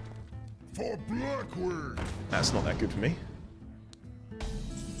 For Blackwing. That's not that good for me.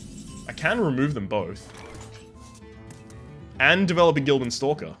 I can remove them both. And develop a Gildan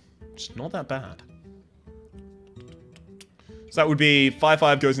Stalker. It's not that bad. So that would be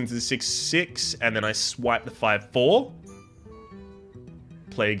 5-5 goes into the 6-6, and then I swipe the 5-4.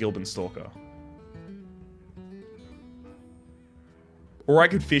 Play a Gildan Stalker. Or I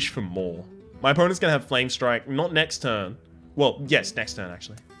could fish for more. My opponent's gonna have Flame Strike, not next turn. Well, yes, next turn,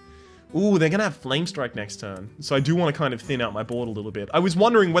 actually. Ooh, they're gonna have Flame Strike next turn. So I do want to kind of thin out my board a little bit. I was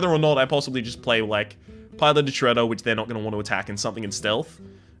wondering whether or not I possibly just play, like, Pilot Shredder, which they're not gonna want to attack, and something in Stealth,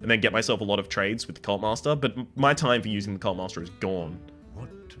 and then get myself a lot of trades with the Cult Master, but my time for using the Cult Master is gone.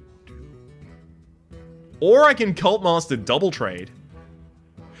 What to do? Or I can Cult Master double trade.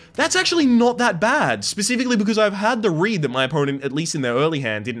 That's actually not that bad, specifically because I've had the read that my opponent, at least in their early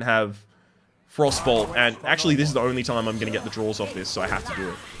hand, didn't have Frostbolt, and actually this is the only time I'm going to get the draws off this, so I have to do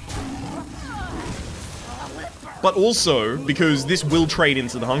it. But also, because this will trade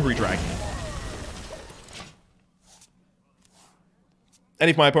into the Hungry Dragon. And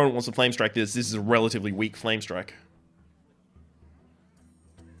if my opponent wants to Flame Strike this is a relatively weak Flame Strike.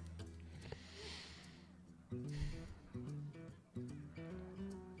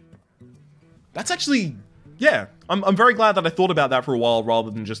 That's actually, yeah, I'm very glad that I thought about that for a while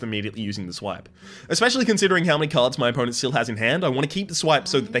rather than just immediately using the swipe. Especially considering how many cards my opponent still has in hand, I want to keep the swipe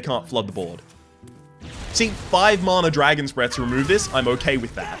so that they can't flood the board. See, 5 mana Dragon's Breath to remove this, I'm okay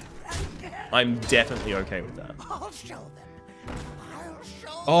with that. I'm definitely okay with that. I'll show them. I'll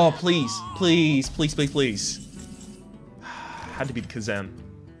show Oh, please, please, please, please, please. Had to be the Kazan.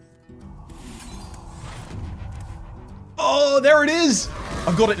 Oh, there it is!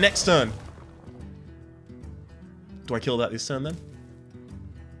 I've got it next turn. Do I kill that this turn then?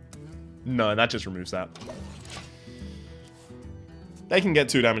 No, that just removes that. They can get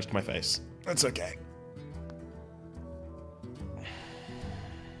 2 damage to my face. That's okay.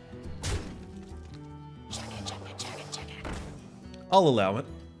 I'll allow it.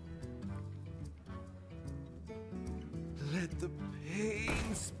 Let the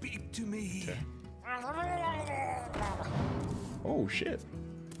pain speak to me. Okay. Oh, shit.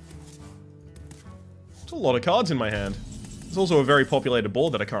 There's a lot of cards in my hand. It's also a very populated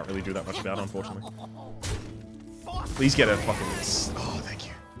board that I can't really do that much about, unfortunately. Please get a fucking... Oh, thank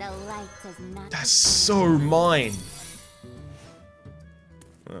you. The light does not. That's so mine.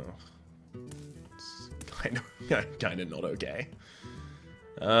 Oh. It's kind of not okay.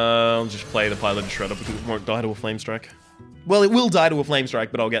 I'll just play the Pilot Shredder because it won't die to a Flame Strike. Well, it will die to a Flame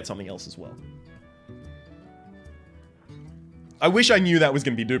Strike, but I'll get something else as well. I wish I knew that was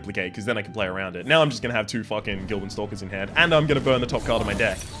going to be Duplicate, because then I could play around it. Now I'm just going to have 2 fucking Gilbin Stalkers in hand, and I'm going to burn the top card of my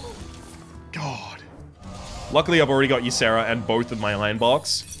deck. God. Luckily, I've already got Ysera and both of my Iron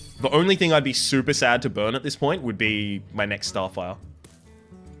Barks. The only thing I'd be super sad to burn at this point would be my next Starfire.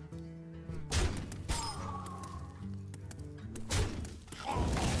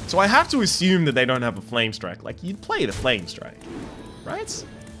 So I have to assume that they don't have a Flame Strike. Like, you'd play the Flame Strike, right?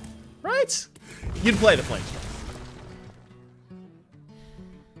 Right? You'd play the Flame Strike.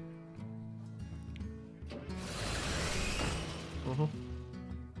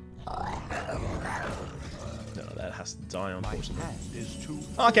 No, that has to die, unfortunately.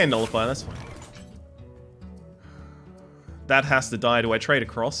 Okay, Nullify, that's fine. That has to die. Do I trade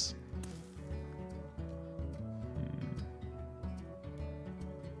across?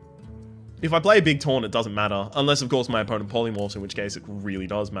 If I play a big taunt, it doesn't matter. Unless, of course, my opponent polymorphs, in which case it really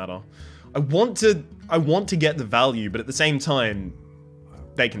does matter. I want to get the value, but at the same time,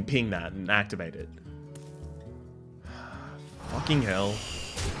 they can ping that and activate it. Fucking hell.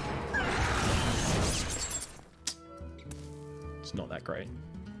 It's not that great.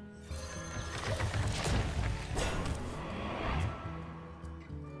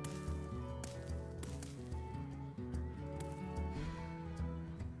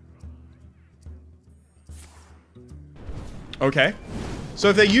 Okay. So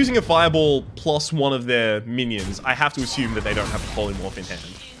if they're using a Fireball plus one of their minions, I have to assume that they don't have a Polymorph in hand.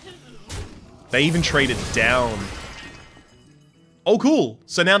 They even traded down. Oh, cool.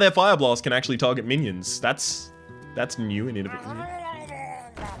 So now their Fire Blast can actually target minions. That's new and innovative.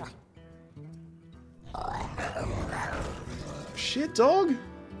 Shit, dog.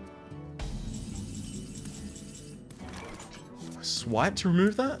 Swipe to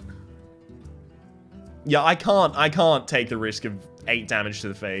remove that? Yeah, I can't take the risk of 8 damage to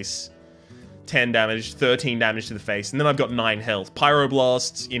the face, 10 damage, 13 damage to the face, and then I've got 9 health.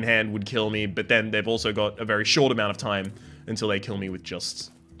 Pyroblasts in hand would kill me, but then they've also got a very short amount of time until they kill me with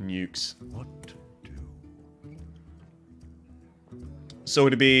just nukes. What to do? So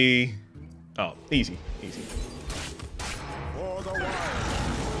it'd be... Oh, easy, easy. For the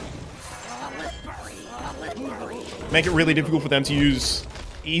wild. Make it really difficult for them to use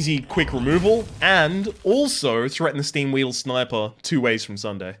easy, quick removal, and also threaten the Steam Wheel Sniper 2 ways from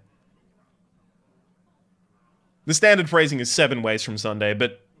Sunday. The standard phrasing is 7 ways from Sunday,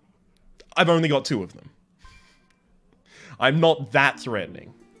 but I've only got 2 of them. I'm not that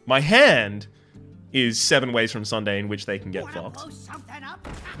threatening. My hand is 7 ways from Sunday in which they can get fucked.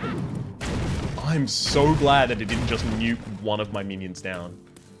 I'm so glad that it didn't just nuke one of my minions down.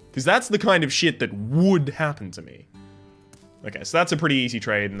 Because that's the kind of shit that would happen to me. Okay, so that's a pretty easy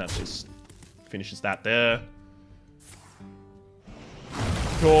trade, and that just finishes that there.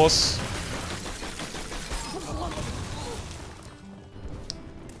 Of course.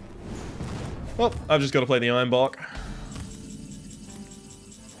 Well, I've just got to play the Iron Bark.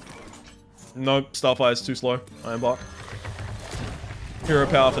 Nope, Starfire's too slow. Iron Bark. Hero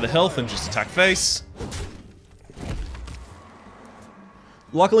power for the health and just attack face.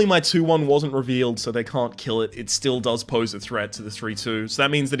 Luckily, my 2-1 wasn't revealed, so they can't kill it. It still does pose a threat to the 3-2. So that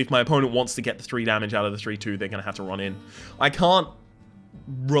means that if my opponent wants to get the 3 damage out of the 3-2, they're going to have to run in. I can't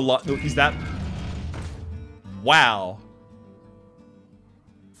rely... Is that... Wow.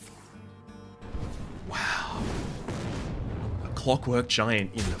 Wow. A Clockwork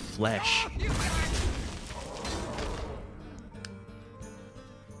Giant in the flesh.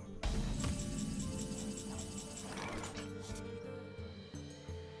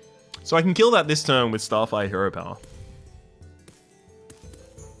 So I can kill that this turn with Starfire Hero Power.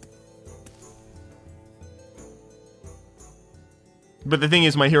 But the thing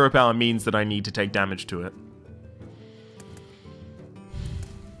is, my Hero Power means that I need to take damage to it.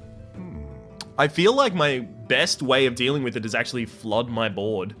 I feel like my best way of dealing with it is actually flood my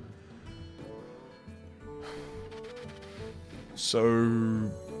board. So...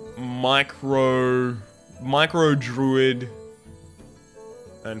 Micro Druid...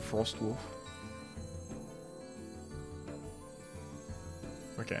 and Frostwolf.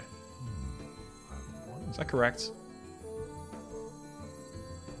 Okay. Is that correct?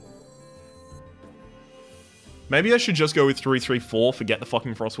 Maybe I should just go with 3-3-4, forget the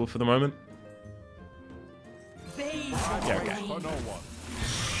fucking Frostwolf for the moment. Yeah, okay. For no one.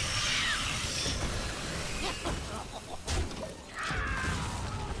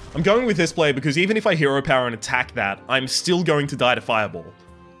 I'm going with this play because even if I hero power and attack that, I'm still going to die to Fireball.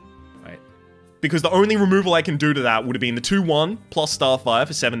 Right? Because the only removal I can do to that would have been the 2-1 plus Starfire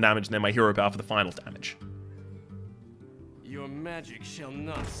for 7 damage and then my hero power for the final damage. Your magic shall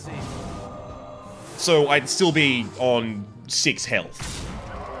not save you. So I'd still be on 6 health.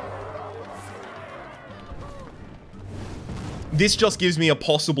 This just gives me a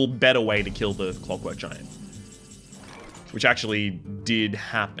possible better way to kill the Clockwork Giant. Which actually did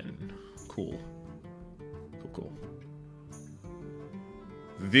happen. Cool. Cool.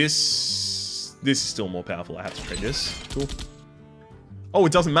 This is still more powerful. I have to trade this. Cool. Oh,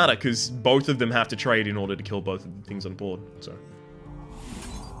 it doesn't matter, because both of them have to trade in order to kill both of the things on board, so...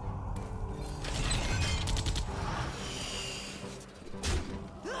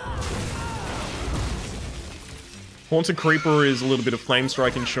 Haunted Creeper is a little bit of Flame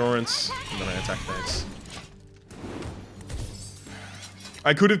Strike insurance, and then I attack those.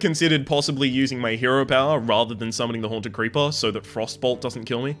 I could have considered possibly using my hero power rather than summoning the Haunted Creeper so that Frostbolt doesn't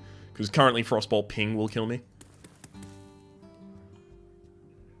kill me, because currently Frostbolt ping will kill me.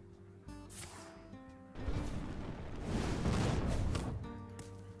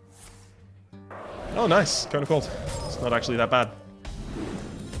 Oh, nice. Cone of Cold. It's not actually that bad.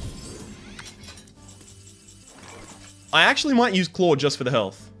 I actually might use Claw just for the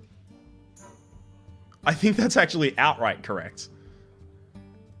health. I think that's actually outright correct.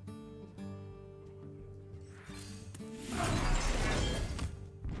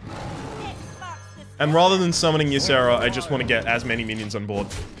 And rather than summoning Ysera, I just want to get as many minions on board,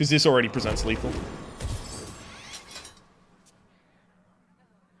 because this already presents lethal.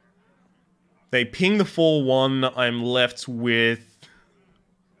 They ping the 4-1, I'm left with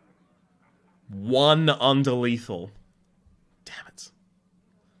 1 under lethal. Damn it.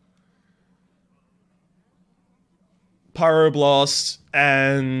 Pyroblast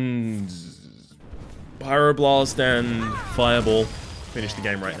and Fireball. Finish the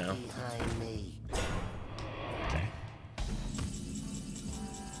game right now. Okay.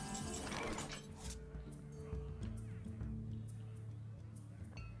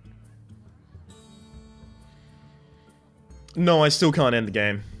 No, I still can't end the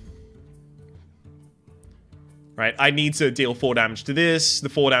game. Right, I need to deal 4 damage to this. The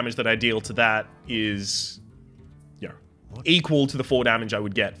 4 damage that I deal to that is, you know, equal to the 4 damage I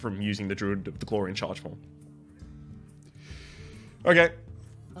would get from using the Druid of the Glorian Charge Form. Okay.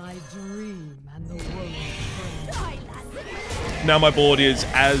 I dream and the world Now my board is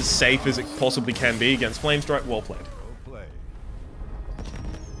as safe as it possibly can be against Flame Strike. Well played. Well played.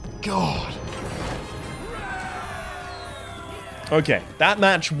 God. Okay, that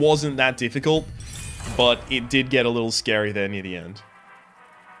match wasn't that difficult, but it did get a little scary there near the end.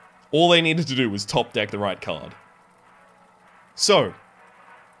 All they needed to do was top deck the right card. So,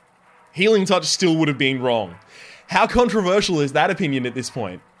 Healing Touch still would have been wrong. How controversial is that opinion at this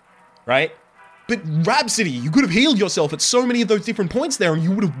point? Right? But Rhapsody, you could have healed yourself at so many of those different points there and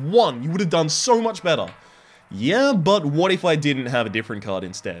you would have won. You would have done so much better. Yeah, but what if I didn't have a different card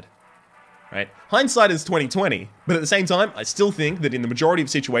instead? Right? Hindsight is 20/20, but at the same time, I still think that in the majority of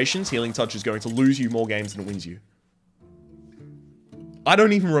situations, Healing Touch is going to lose you more games than it wins you. I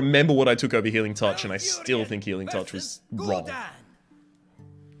don't even remember what I took over Healing Touch, and I still think Healing Touch was wrong.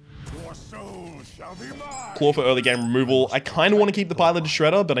 Your soul shall be mine. Claw for early game removal. I kind of want to keep the Pilot to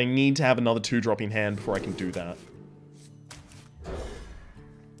Shredder, but I need to have another 2-drop in hand before I can do that.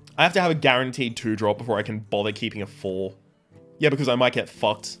 I have to have a guaranteed 2-drop before I can bother keeping a 4. Yeah, because I might get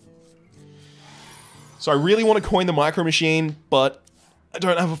fucked. So I really want to coin the Micro Machine, but I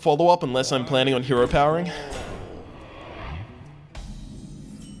don't have a follow-up unless I'm planning on hero powering.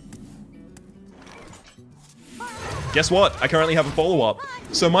 Guess what? I currently have a follow-up.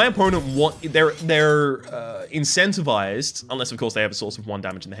 So my opponent they're incentivized, unless of course they have a source of 1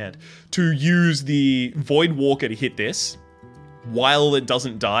 damage in the hand, to use the Void Walker to hit this while it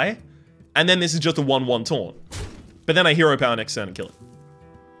doesn't die, and then this is just a 1/1 taunt. But then I hero power next turn and kill it.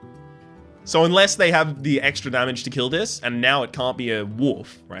 So unless they have the extra damage to kill this, and now it can't be a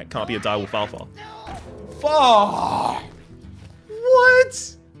wolf, right? Can't be a Direwolf Alpha. Fuck!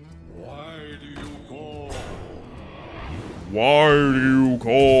 What? Why do you call? Why do you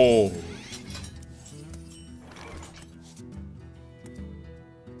call?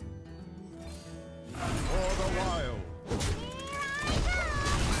 For the wild.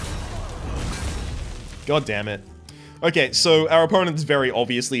 God damn it. Okay, so our opponent's very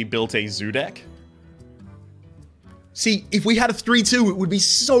obviously built a zoo deck. See, if we had a 3-2, it would be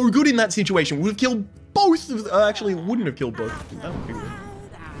so good in that situation. We would have killed both of them. Actually, it wouldn't have killed both of them. That would be weird.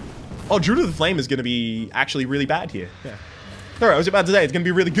 Oh, Druid of the Flame is going to be actually really bad here. Yeah. Alright, I was about to say, it's going to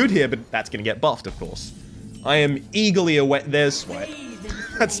be really good here, but that's going to get buffed, of course. I am eagerly awaiting... There's Swipe.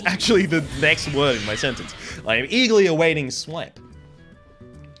 That's actually the next word in my sentence. I am eagerly awaiting Swipe.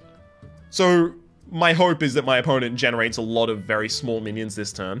 So, my hope is that my opponent generates a lot of very small minions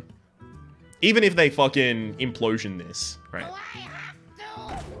this turn. Even if they fucking implosion this, right?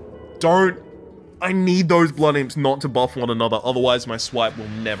 Don't... I need those Blood Imps not to buff one another, otherwise my Swipe will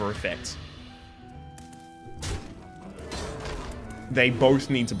never affect. They both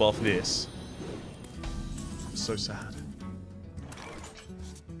need to buff this. So sad.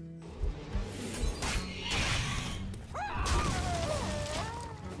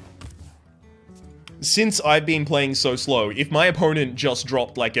 Since I've been playing so slow, if my opponent just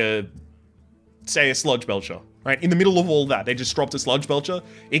dropped like a... say a Sludge Belcher, right? In the middle of all that, they just dropped a Sludge Belcher,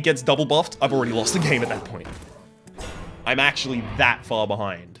 it gets double buffed, I've already lost the game at that point. I'm actually that far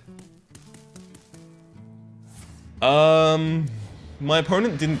behind. My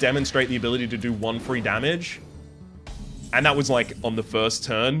opponent didn't demonstrate the ability to do 1 free damage. And that was like on the first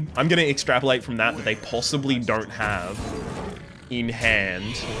turn. I'm gonna extrapolate from that they possibly don't have in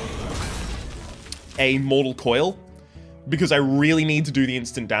hand a Mortal Coil. Because I really need to do the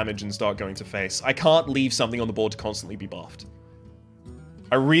instant damage and start going to face. I can't leave something on the board to constantly be buffed.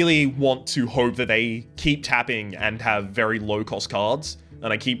 I really want to hope that they keep tapping and have very low cost cards.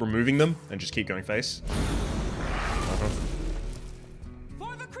 And I keep removing them and just keep going face.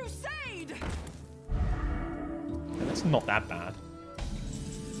 For the crusade! Yeah, that's not that bad.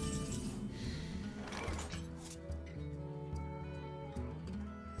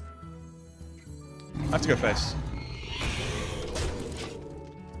 I have to go face.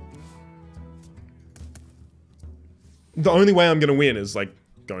 The only way I'm gonna win is, like,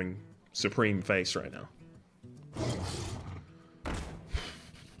 going Supreme face right now.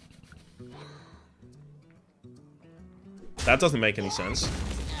 That doesn't make any sense.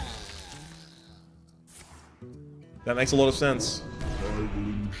 That makes a lot of sense. I will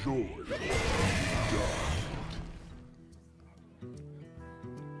enjoy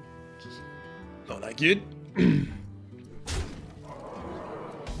Not that good.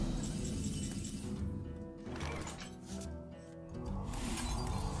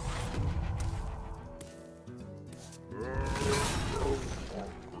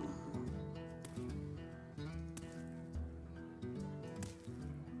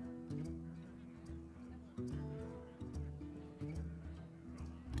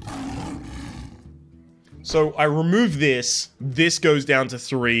 So I remove this, this goes down to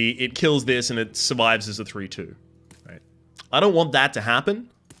 3, it kills this, and it survives as a 3-2. Right? I don't want that to happen.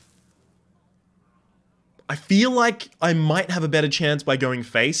 I feel like I might have a better chance by going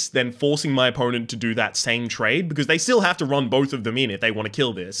face than forcing my opponent to do that same trade, because they still have to run both of them in if they want to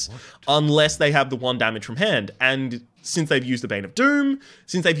kill this, unless they have the 1 damage from hand. And since they've used the Bane of Doom,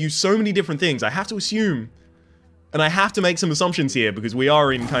 since they've used so many different things, I have to assume... And I have to make some assumptions here, because we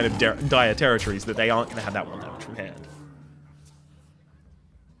are in kind of dire territories, that they aren't going to have that 1 damage from hand.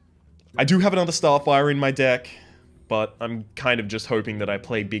 I do have another Starfire in my deck, but I'm kind of just hoping that I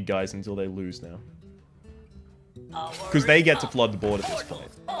play big guys until they lose now. Because they get to flood the board at this point.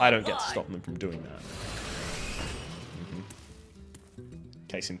 I don't get to stop them from doing that.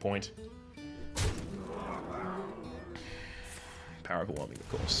 Case in point. Power overwhelming, of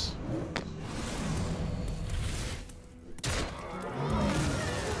course.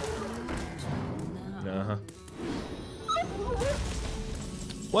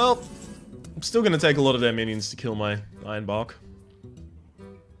 Well, I'm still going to take a lot of their minions to kill my Ironbark.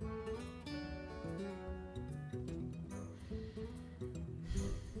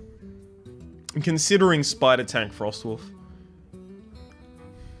 I'm considering Spider Tank Frostwolf.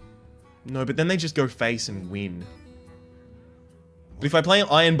 No, but then they just go face and win. But if I play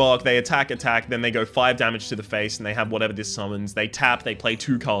Ironbark, they attack, then they go 5 damage to the face, and they have whatever this summons. They tap, they play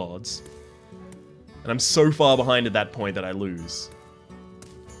 2 cards. And I'm so far behind at that point that I lose.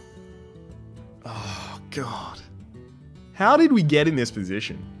 Oh, God. How did we get in this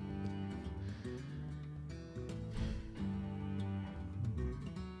position?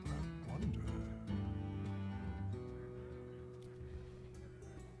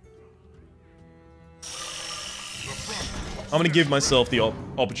 I'm gonna give myself the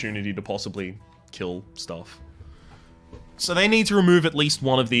opportunity to possibly kill stuff. So they need to remove at least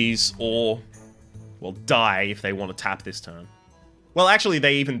one of these, or, well, die if they want to tap this turn. Well, actually,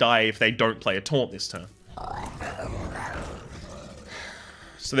 they even die if they don't play a taunt this turn.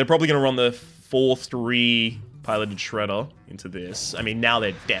 So they're probably going to run the 4-3 piloted shredder into this. I mean, now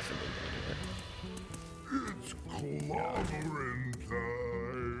they're definitely going to do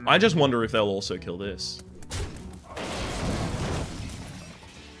it. I just wonder if they'll also kill this.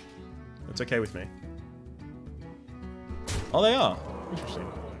 That's okay with me. Oh, they are.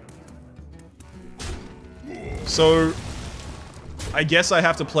 Interesting. So, I guess I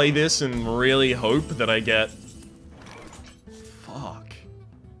have to play this and really hope that I get... Fuck.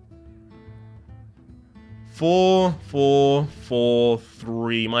 4, 4, 4,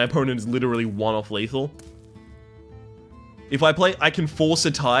 3. My opponent is literally 1 off lethal. If I play, I can force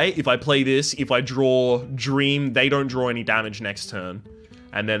a tie. If I play this, if I draw Dream, they don't draw any damage next turn.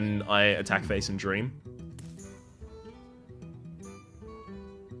 And then I attack face and Dream.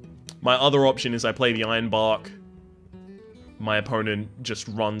 My other option is I play the Iron Bark. My opponent just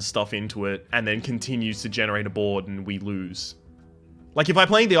runs stuff into it and then continues to generate a board and we lose. Like, if I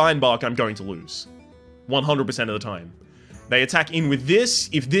play the Iron Bark, I'm going to lose. 100% of the time. They attack in with this.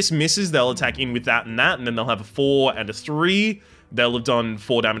 If this misses, they'll attack in with that, and then they'll have a 4 and a 3. They'll have done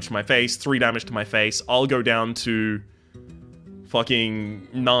 4 damage to my face, 3 damage to my face. I'll go down to fucking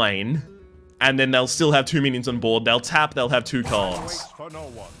 9, and then they'll still have 2 minions on board. They'll tap, they'll have 2 cards. For no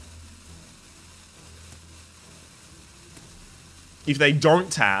one. If they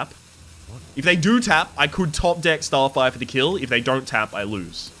don't tap, if they do tap, I could top deck Starfire for the kill. If they don't tap, I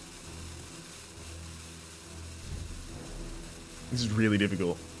lose. This is really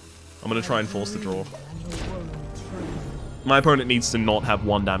difficult. I'm gonna try and force the draw. My opponent needs to not have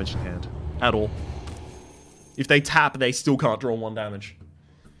 1 damage in hand. At all. If they tap, they still can't draw 1 damage.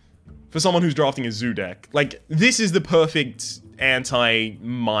 For someone who's drafting a zoo deck. Like, this is the perfect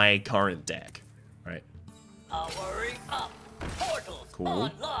anti-my current deck. Right? Powering up. Portals Cool.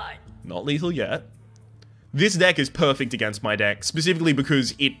 online. Not lethal yet. This deck is perfect against my deck, specifically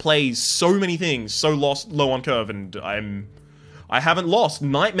because it plays so many things so low on curve, and I haven't lost.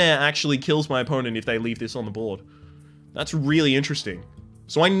 Nightmare actually kills my opponent if they leave this on the board. That's really interesting.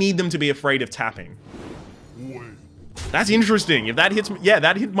 So I need them to be afraid of tapping. That's interesting. If that hits me, yeah,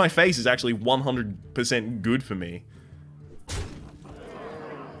 that hit my face is actually 100% good for me.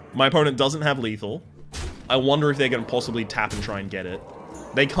 My opponent doesn't have lethal. I wonder if they're going to possibly tap and try and get it.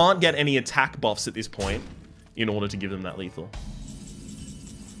 They can't get any attack buffs at this point in order to give them that lethal.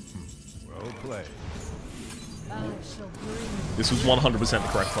 Well played. This was 100% the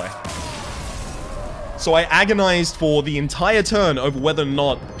correct play. So I agonized for the entire turn over whether or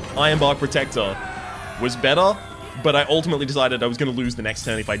not Ironbark Protector was better, but I ultimately decided I was going to lose the next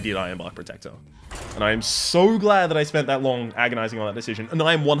turn if I did Ironbark Protector. And I am so glad that I spent that long agonizing on that decision. And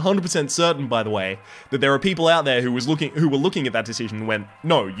I am 100% certain, by the way, that there are people out there who were looking at that decision and went,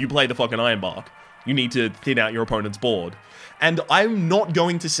 no, you play the fucking Ironbark. You need to thin out your opponent's board. And I'm not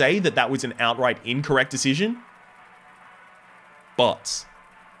going to say that that was an outright incorrect decision, but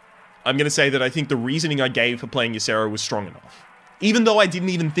I'm going to say that I think the reasoning I gave for playing Ysera was strong enough. Even though I didn't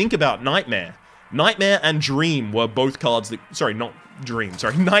even think about Nightmare. Nightmare and Dream were both cards that... Sorry, not Dream.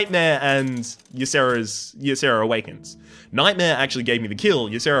 Sorry, Nightmare and Ysera Awakens. Nightmare actually gave me the kill.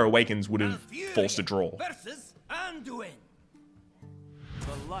 Ysera Awakens would have forced a draw. Versus Anduin.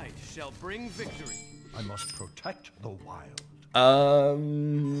 The light shall bring victory. I must protect the wild.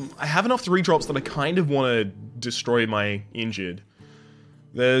 I have enough 3-drops that I kind of want to destroy my injured.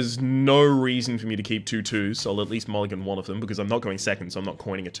 There's no reason for me to keep 2 2s, so I'll at least mulligan one of them, because I'm not going second, so I'm not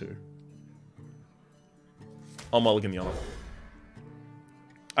coining a 2. I'll mulligan the other.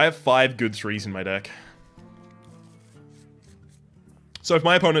 I have 5 good 3s in my deck. So if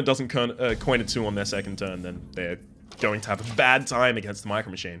my opponent doesn't coin a 2 on their second turn, then they're going to have a bad time against the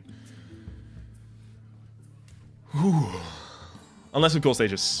Micro Machine. Whew. Unless, of course, they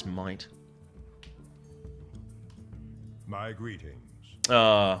just smite. My greetings.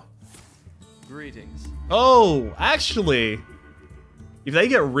 Greetings. Oh, actually, if they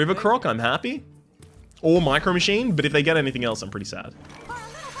get River Croc, I'm happy. Or Micro Machine, but if they get anything else, I'm pretty sad.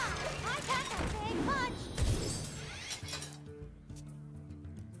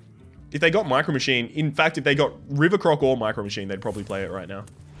 If they got Micro Machine, in fact, if they got River Croc or Micro Machine, they'd probably play it right now.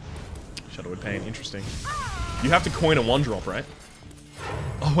 Shadowwood Pain, interesting. You have to coin a 1-drop, right?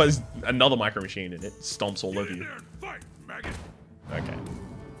 Oh, there's another Micro Machine and it stomps all over you. Fight, maggot. Okay.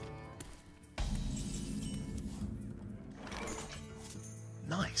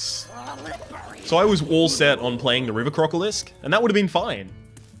 Nice. So I was all set on playing the River Crocolisk, and that would have been fine.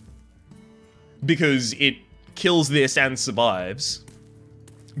 Because it kills this and survives.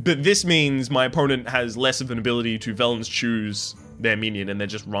 But this means my opponent has less of an ability to Velen's choose their minion and then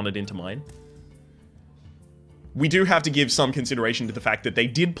just run it into mine. we do have to give some consideration to the fact that they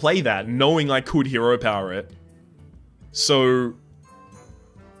did play that knowing I could hero power it. So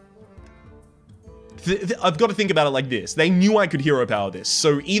I've got to think about it like this. They knew I could hero power this.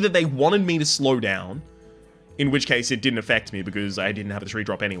 So either they wanted me to slow down, in which case it didn't affect me because I didn't have the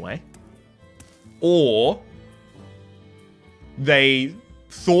 3-drop anyway. Or they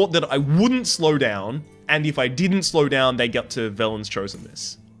thought that I wouldn't slow down, and if I didn't slow down, they got to Velen's Chosen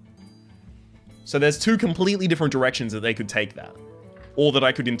this. So there's two completely different directions that they could take that. Or that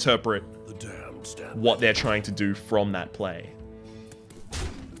I could interpret what they're trying to do from that play.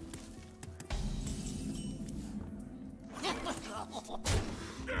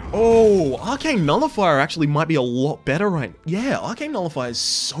 Oh, Arcane Nullifier actually might be a lot better right... Yeah, Arcane Nullifier is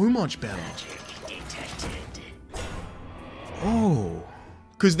so much better. Oh.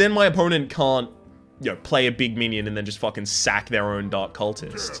 Because then my opponent can't, you know, play a big minion and then just fucking sack their own Dark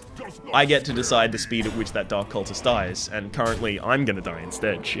Cultist. I get to decide the speed at which that Dark Cultist dies, and currently I'm gonna die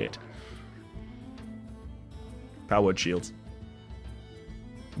instead. Shit. Power Word Shield.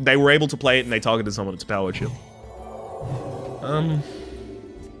 They were able to play it and they targeted someone. It's a Power Word Shield.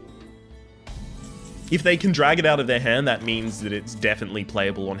 If they can drag it out of their hand, that means that it's definitely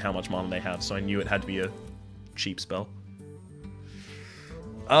playable on how much mana they have, so I knew it had to be a cheap spell.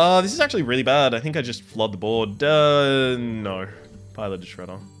 This is actually really bad. I think I just flood the board. No. Pilot to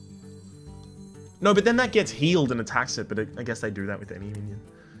Shredder. No, but then that gets healed and attacks it, but I guess they do that with any minion.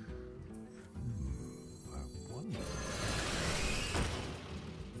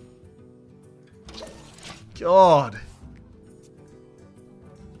 God.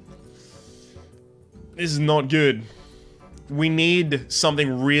 This is not good. We need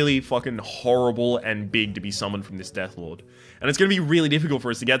something really fucking horrible and big to be summoned from this Deathlord. And it's going to be really difficult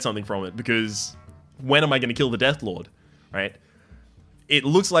for us to get something from it, because when am I going to kill the Deathlord, right? It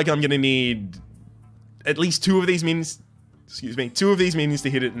looks like I'm going to need at least 2 of these minions, excuse me, 2 of these minions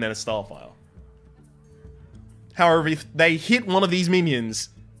to hit it and then a Starfire. However, if they hit one of these minions,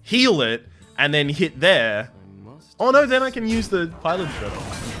 heal it, and then hit there... Oh no, then I can use the Pilot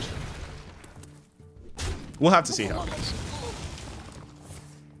Shredder. We'll have to see how it goes.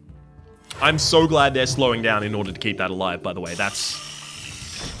 I'm so glad they're slowing down in order to keep that alive, by the way. That's...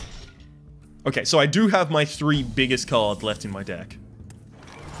 Okay, so I do have my 3 biggest cards left in my deck.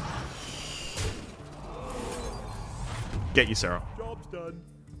 Get you, Sarah. Job's done.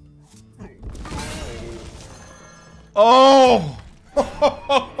 Oh!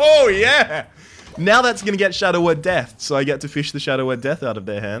 Oh, yeah! Now that's gonna get Shadow Word Death, so I get to fish the Shadow Word Death out of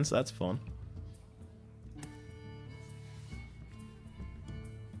their hands. That's fun.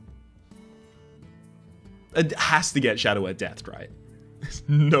 It has to get Shadow Word Death, right? There's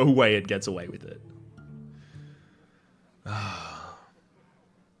no way it gets away with it.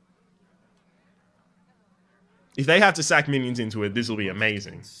 If they have to sack minions into it, this will be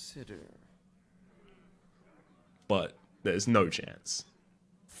amazing. But there's no chance.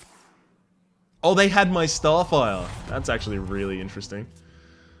 Oh, they had my Starfire. That's actually really interesting.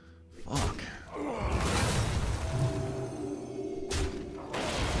 Fuck.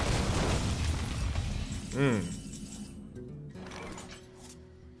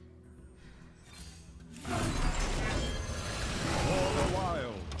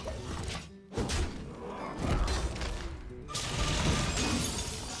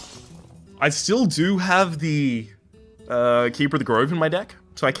 I still do have the Keeper of the Grove in my deck,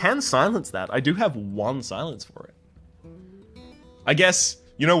 so I can silence that. I do have 1 silence for it. I guess,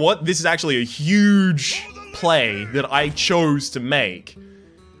 you know what? This is actually a huge play that I chose to make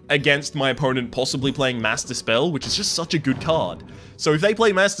against my opponent possibly playing Master Spell, which is just such a good card. So if they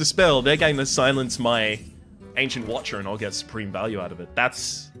play Master Spell, they're going to silence my Ancient Watcher and I'll get supreme value out of it.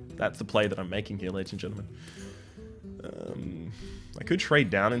 That's the play that I'm making here, ladies and gentlemen. I could trade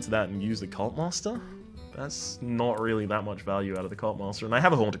down into that and use the Cult Master. That's not really that much value out of the Cult Master. And I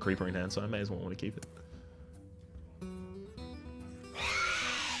have a Haunted Creeper in hand, so I may as well want to keep it.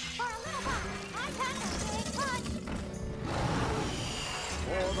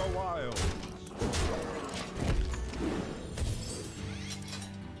 For the wild.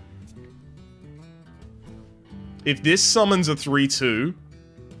 If this summons a 3-2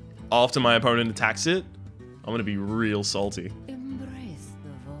 after my opponent attacks it, I'm going to be real salty. Embrace the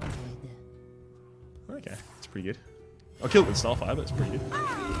void. Okay, that's pretty good. I'll kill it with Starfire, but it's pretty good.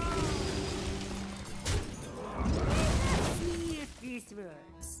 See if this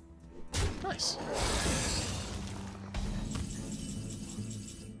works. Nice.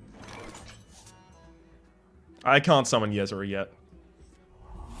 I can't summon Yezera yet.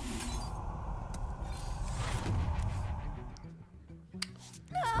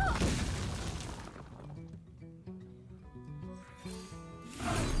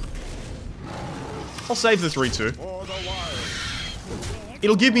 I'll save the 3-2.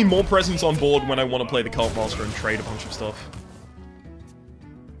 It'll give me more presence on board when I want to play the Cult Master and trade a bunch of stuff.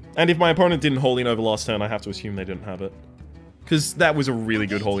 And if my opponent didn't Holy Nova last turn, I have to assume they didn't have it. Because that was a really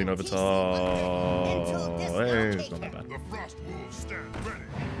good Holy Nova turn. It's not that bad.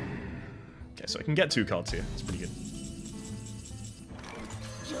 Okay, so I can get 2 cards here. It's pretty good.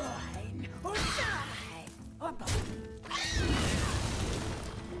 Join or die. Or both.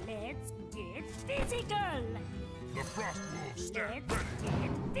 Let's get physical. The frost wolves stand Let's ready.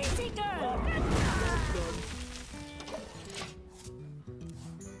 get physical.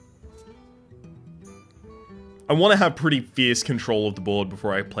 I want to have pretty fierce control of the board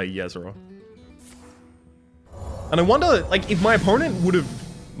before I play Yezero. And I wonder, like, if my opponent would have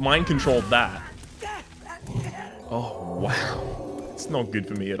mind controlled that. Oh, wow. It's not good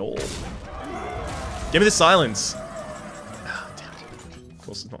for me at all. Give me the silence. Oh, damn it. Of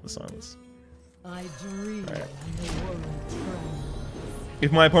course it's not the silence. I dream Right. the world trembles.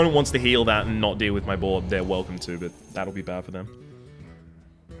 If my opponent wants to heal that and not deal with my board, they're welcome to, but that'll be bad for them.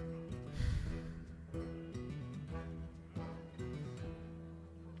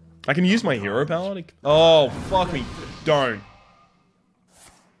 I can use my hero power to... Oh, fuck me. Don't.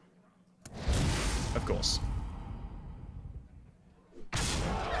 Of course.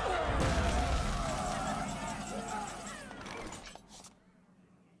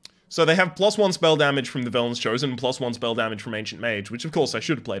 So they have +1 spell damage from the Villain's Chosen, and +1 spell damage from Ancient Mage, which of course I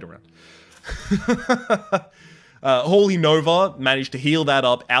should have played around. Holy Nova managed to heal that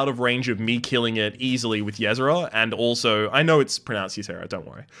up out of range of me killing it easily with Yezera, and also, I know it's pronounced Ysera, don't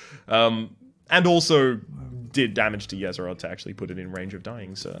worry. And also did damage to Yezera to actually put it in range of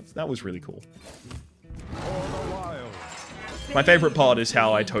dying, so that was really cool. My favorite part is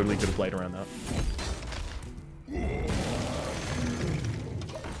how I totally could have played around that.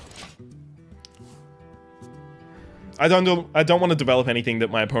 I don't want to develop anything that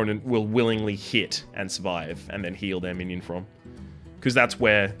my opponent will willingly hit and survive and then heal their minion from. Because that's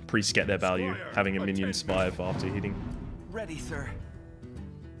where priests get their value, having a minion survive after hitting. Ready, sir.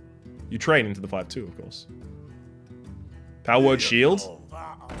 You trade into the 5-2, of course. Power Word Shield.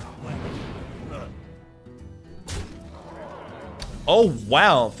 Oh,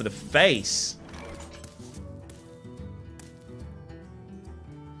 wow, for the face.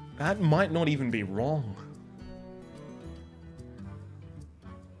 That might not even be wrong.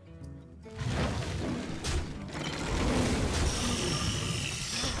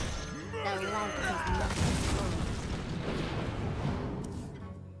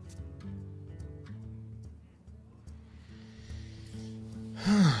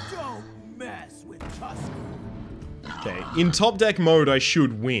 Don't mess with Tusk. Okay, in top deck mode, I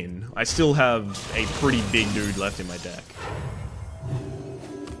should win. I still have a pretty big dude left in my deck.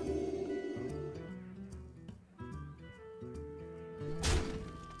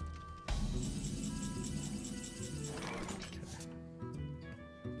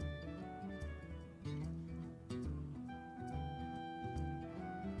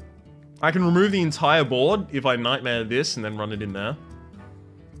 I can remove the entire board if I Nightmare this and then run it in there.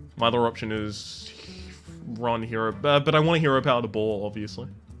 My other option is run hero, but I want a hero power to ball, obviously.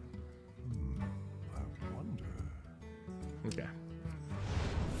 Okay.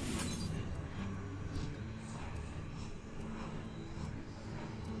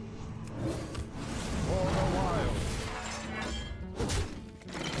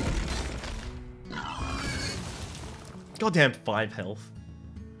 Goddamn 5 health.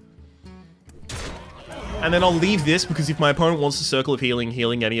 And then I'll leave this because if my opponent wants to Circle of Healing,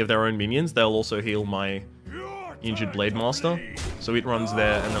 healing any of their own minions, they'll also heal my injured Blade Master. So it runs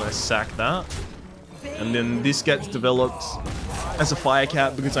there, and then I sack that. And then this gets developed as a Fire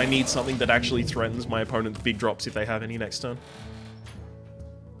Cat because I need something that actually threatens my opponent's big drops if they have any next turn.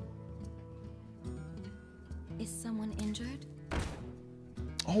 Is someone injured?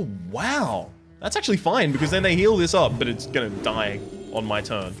 Oh, wow. That's actually fine because then they heal this up, but it's gonna die on my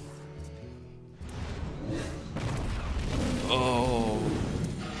turn. Oh.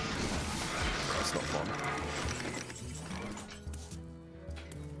 That's not fun.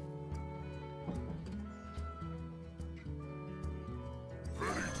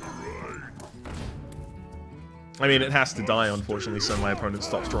 I mean, it has to die, unfortunately, so my opponent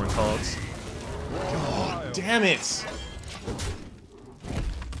stops drawing cards. God damn it!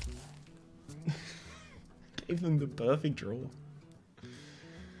 Gave them the perfect draw.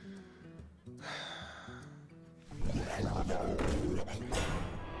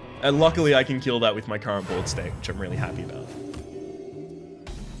 And luckily I can kill that with my current board state, which I'm really happy about.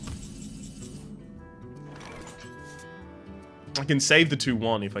 I can save the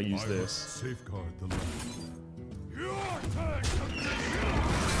 2-1 if I use I this. must safeguard the land. Your turn.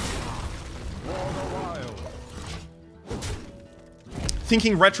 For the wild.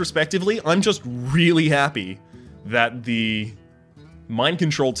 Thinking retrospectively, I'm just really happy that the mind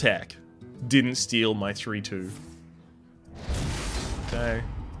control tech didn't steal my 3-2. Okay.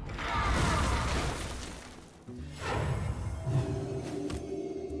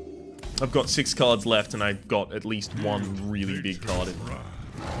 I've got 6 cards left, and I've got at least one really big card in there.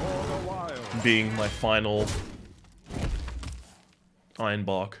 Being my final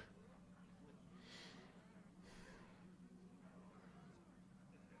Ironbark.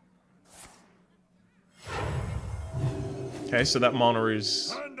 Okay, so that mana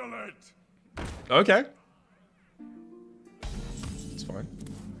is... Handle it. Okay. It's fine.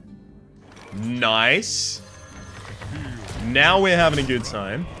 Nice. Now we're having a good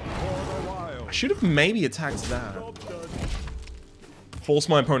time. I should have maybe attacked that. Force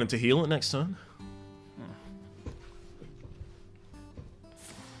my opponent to heal it next turn.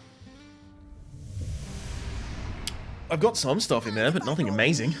 I've got some stuff in there, but nothing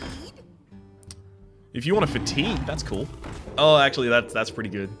amazing. If you want a fatigue, that's cool. Oh, actually, that's pretty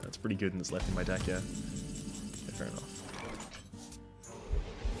good. That's pretty good, and it's left in my deck, yeah. Okay, fair enough.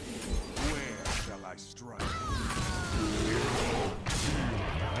 Where shall I strike?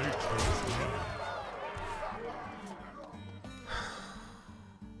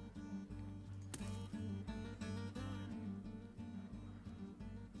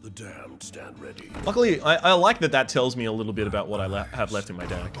 The damned stand ready. Luckily, I like that that tells me a little bit about what I have left in my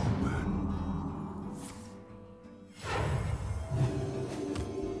deck.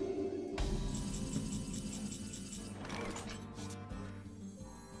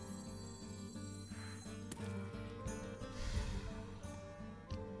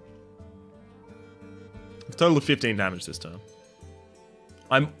 Total of 15 damage this turn.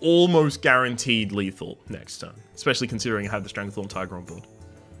 I'm almost guaranteed lethal next turn, especially considering I have the Stranglethorn Tiger on board.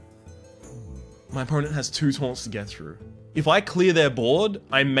 My opponent has 2 taunts to get through. If I clear their board,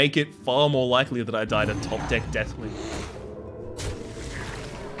 I make it far more likely that I die to top deck Deathwing.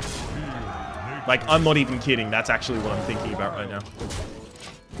 Like, I'm not even kidding, that's actually what I'm thinking about right now.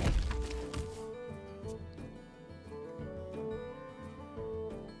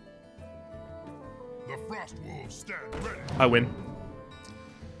 The frost wolves stand ready. I win.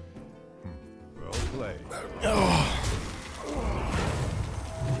 Well played.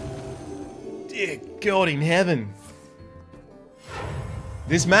 Dear God in heaven.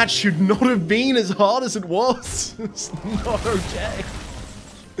 This match should not have been as hard as it was. It's not okay.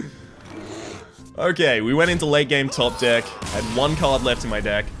 Okay, we went into late game top deck. I had 1 card left in my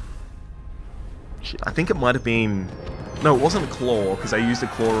deck. Shit, I think it might have been... No, it wasn't a claw, because I used a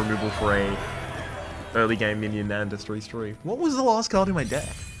claw removal for a early game minion and a 3-3. What was the last card in my deck?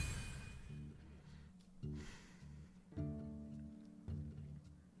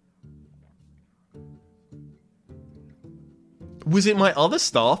 Was it my other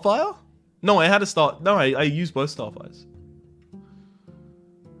Starfire? No, I had a Star... No, I used both Starfires.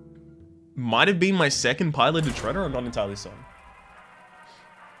 Might have been my second piloted Treader, I'm not entirely certain.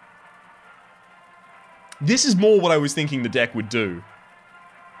 This is more what I was thinking the deck would do.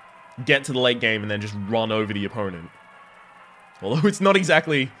 Get to the late game and then just run over the opponent. Although it's not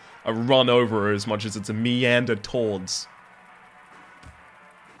exactly a run over as much as it's a meander towards.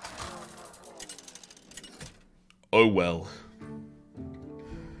 Oh well.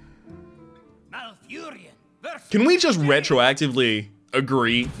 Can we just retroactively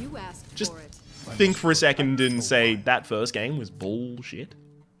agree? You asked Just for it. think for a second and say that first game was bullshit.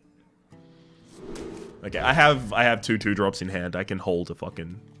 Okay, I have 2 2-drops in hand. I can hold a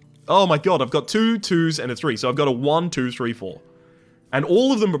fucking... Oh my god, I've got 2 2s and a 3. So I've got a 1, 2, 3, 4. And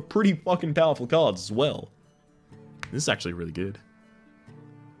all of them are pretty fucking powerful cards as well. This is actually really good.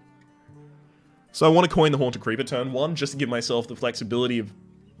 So I want to coin the Haunted Creeper turn 1, just to give myself the flexibility of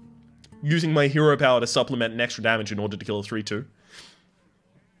using my hero power to supplement an extra damage in order to kill a 3-2.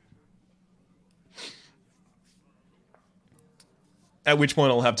 At which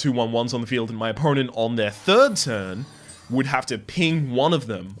point I'll have 2 1/1s on the field, and my opponent on their 3rd turn would have to ping one of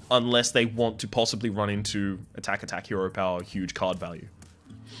them unless they want to possibly run into attack, hero power, huge card value.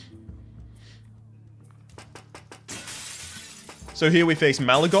 So here we face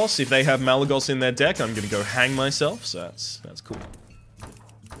Malagos. If they have Malagos in their deck, I'm going to go hang myself, so that's cool.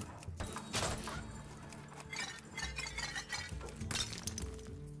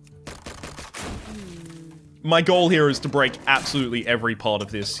 My goal here is to break absolutely every part of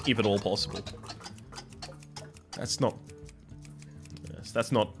this, if at all possible. That's not... Yes,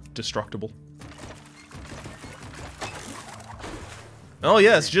 that's not destructible. Oh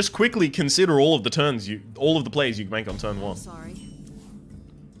yes, just quickly consider all of the plays you can make on turn 1. Sorry.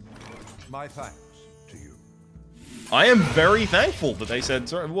 My thanks to you. I am very thankful that they said,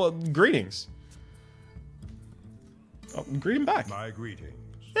 sorry, well, greetings. Oh, greet him back. My greetings.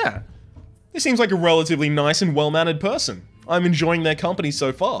 Yeah. He seems like a relatively nice and well-mannered person. I'm enjoying their company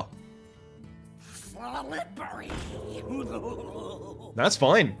so far. Slippery. That's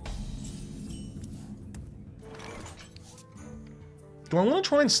fine. Do I want to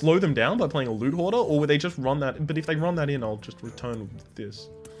try and slow them down by playing a loot hoarder, or would they just run that? But if they run that in, I'll just return this.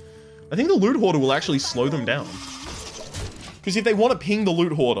 I think the loot hoarder will actually slow them down. Because if they want to ping the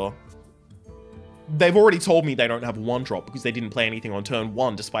loot hoarder, they've already told me they don't have a 1-drop because they didn't play anything on turn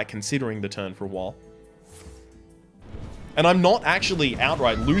 1 despite considering the turn for a while. And I'm not actually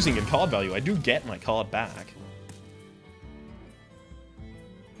outright losing in card value. I do get my card back.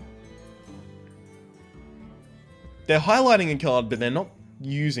 They're highlighting a card, but they're not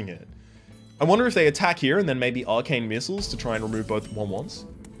using it. I wonder if they attack here and then maybe Arcane Missiles to try and remove both 1/1s.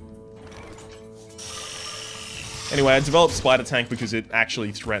 Anyway, I developed Spider Tank because it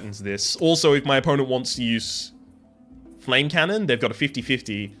actually threatens this. Also, if my opponent wants to use Flame Cannon, they've got a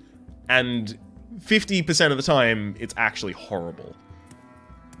 50-50, and 50% of the time, it's actually horrible.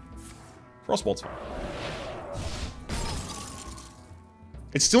 Frostbolt's fine.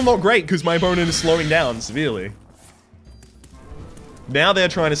 It's still not great because my opponent is slowing down severely. Now they're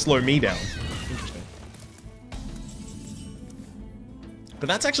trying to slow me down. Interesting. But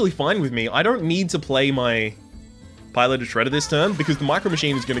that's actually fine with me. I don't need to play my Piloted Shredder this turn because the Micro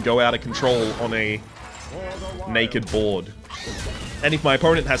Machine is going to go out of control on a naked board. And if my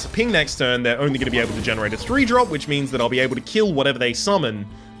opponent has a ping next turn, they're only going to be able to generate a 3-drop, which means that I'll be able to kill whatever they summon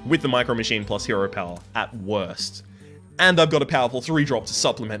with the Micro Machine plus Hero Power, at worst. And I've got a powerful 3-drop to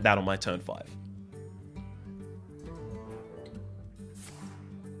supplement that on my turn 5.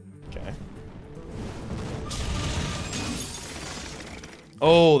 Okay.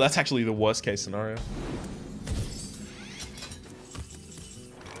 Oh, that's actually the worst case scenario.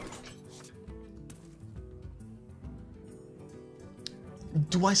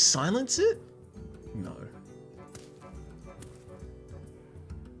 Do I silence it? No.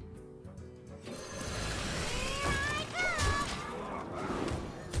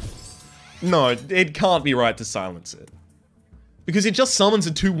 No, it can't be right to silence it. Because it just summons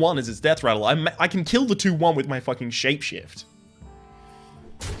a 2-1 as its death rattle. I can kill the 2-1 with my fucking shapeshift.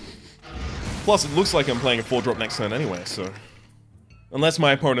 Plus, it looks like I'm playing a 4-drop next turn anyway, so... Unless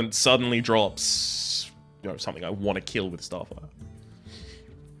my opponent suddenly drops... You know, something I want to kill with Starfire.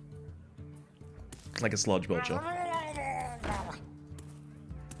 Like a Sludge Belcher.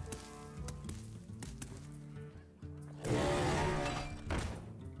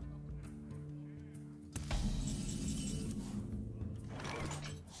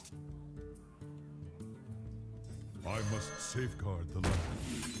 I must safeguard the land.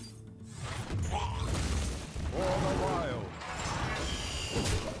 For the wild.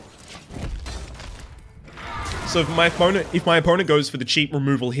 So if my opponent goes for the cheap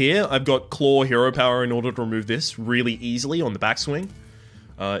removal here, I've got Claw Hero Power in order to remove this really easily on the backswing.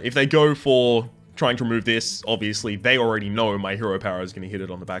 If they go for trying to remove this, obviously they already know my Hero Power is going to hit it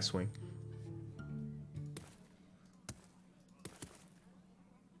on the backswing.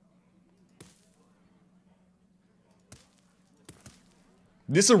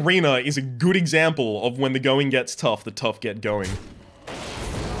 This arena is a good example of when the going gets tough, the tough get going.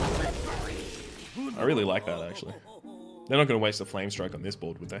 I really like that, actually. They're not going to waste a Flame Strike on this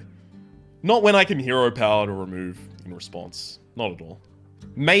board, would they? Not when I can Hero Power to remove in response. Not at all.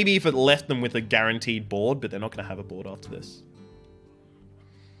 Maybe if it left them with a guaranteed board, but they're not going to have a board after this.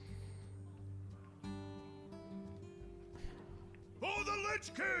 For the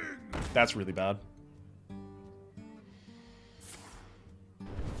Lich King! That's really bad.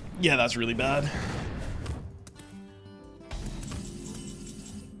 Yeah, that's really bad.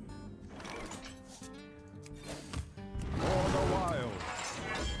 For the wild.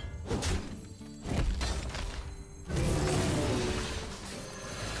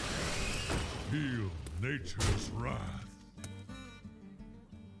 Feel nature's wrath.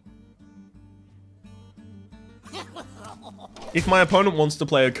 If my opponent wants to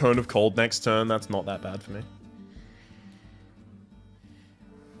play a Cone of Cold next turn, that's not that bad for me.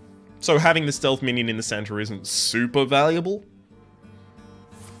 So having the stealth minion in the center isn't super valuable.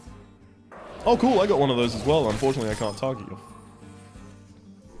 Oh cool, I got one of those as well. Unfortunately, I can't target you.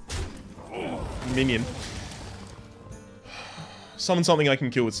 Minion. Summon something I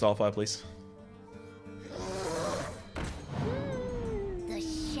can kill with Starfire, please. The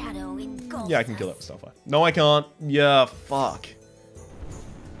shadow engulfs Yeah, I can kill that with Starfire. No, I can't. Yeah, fuck.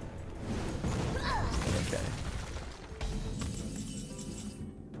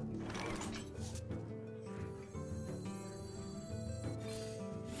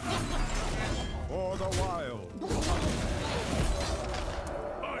 wild.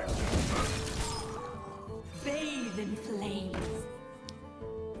 Bathe in flames.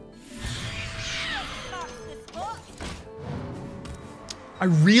 I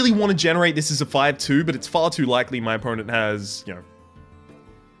really want to generate this as a 5-2, but it's far too likely my opponent has, you know,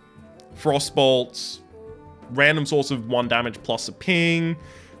 Frost Bolts, random source of 1 damage plus a ping,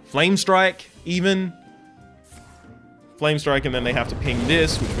 Flame Strike, even. Flame Strike, and then they have to ping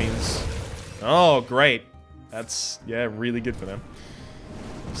this, which means... Oh, great. That's, yeah, really good for them.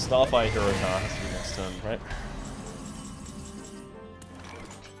 Starfire Hero Car has to be next turn, right?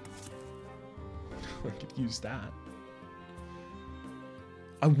 I could use that.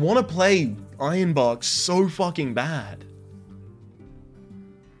 I want to play Ironbark so fucking bad.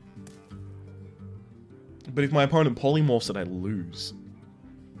 But if my opponent polymorphs it, I lose.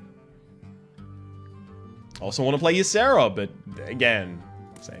 Also want to play Ysera, but again,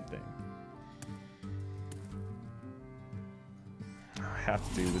 same thing. I have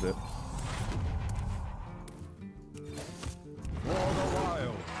to deal with it. For the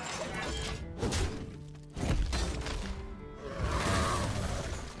wild.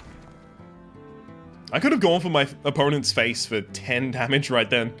 I could have gone for my opponent's face for 10 damage right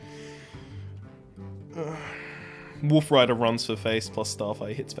then. Wolf Rider runs for face plus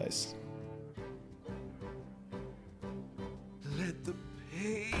Starfire hits face. Let the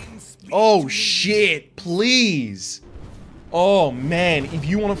pain speak. Oh shit, please. Oh man, if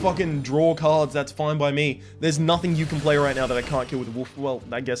you want to fucking draw cards, that's fine by me. There's nothing you can play right now that I can't kill with a wolf. Well,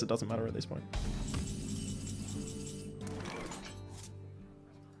 I guess it doesn't matter at this point.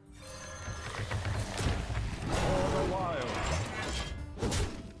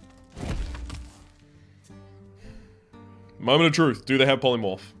 Moment of truth. Do they have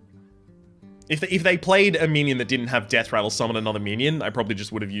polymorph? If they played a minion that didn't have Death Rattle summon another minion, I probably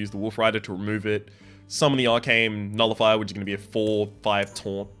just would have used the Wolf Rider to remove it. Summon the Arcane Nullifier, which is going to be a 4/5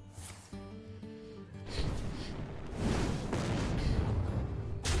 taunt.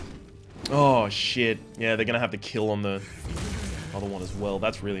 Oh shit. Yeah, they're going to have the kill on the other one as well.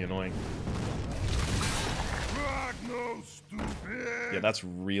 That's really annoying. Yeah, that's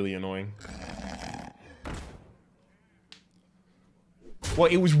really annoying. Well,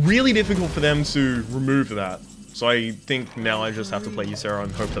 it was really difficult for them to remove that. So I think now I just have to play Ysera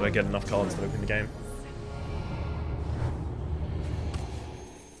and hope that I get enough cards that I win the game.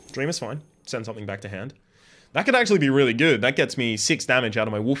 Dream is fine. Send something back to hand. That could actually be really good. That gets me 6 damage out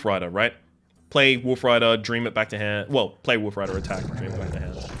of my Wolf Rider, right? Play Wolf Rider, dream it back to hand. Well, play Wolf Rider, attack, dream it back to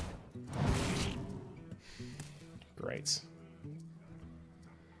hand. Great.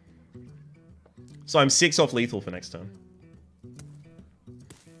 So I'm 6 off lethal for next turn.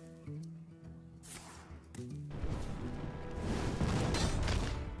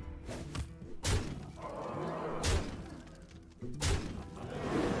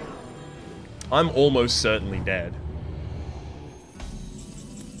 I'm almost certainly dead.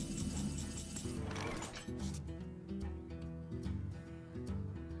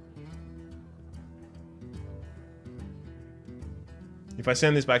 If I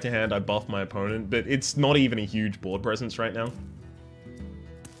send this back to hand, I buff my opponent, but it's not even a huge board presence right now.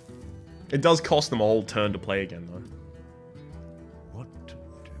 It does cost them a whole turn to play again, though. What to do?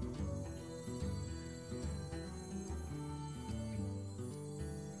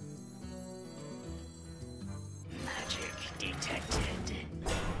 Magic detected.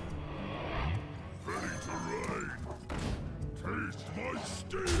 Ready to rain. Taste my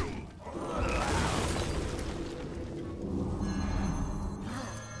steel.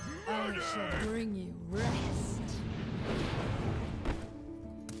 I shall bring you rest.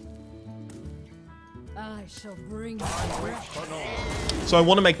 I shall bring you rest. So I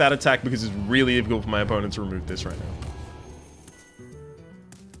want to make that attack because it's really difficult for my opponent to remove this right now.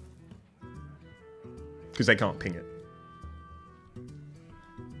 Because they can't ping it.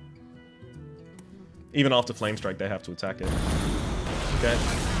 Even after Flame Strike, they have to attack it. Okay.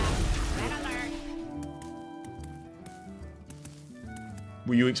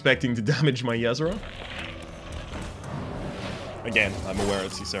 Were you expecting to damage my Ysera? Again, I'm aware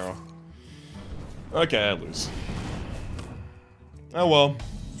it's Ysera. Okay, I lose. Oh well.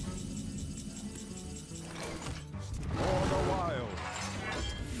 For the wild.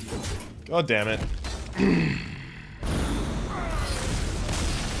 God damn it.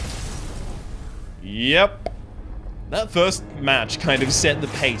 Yep. That first match kind of set the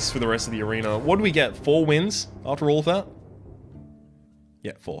pace for the rest of the arena. What do we get? 4 wins after all of that?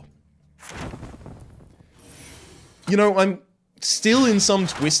 Yeah, 4. You know, I'm still in some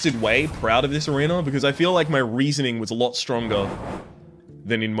twisted way proud of this arena because I feel like my reasoning was a lot stronger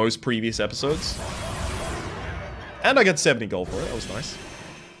than in most previous episodes. And I got 70 gold for it. That was nice.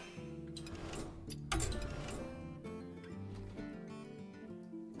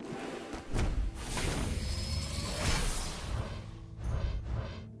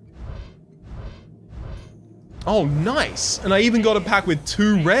 Oh, nice. And I even got a pack with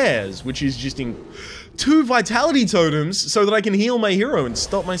 2 rares, which is just 2 vitality totems so that I can heal my hero and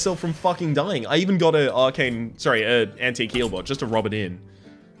stop myself from fucking dying. I even got a antique heal bot just to rub it in.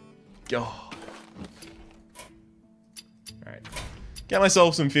 Oh. Alright. Get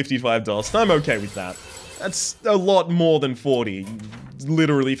myself some 55 dust. I'm okay with that. That's a lot more than 40.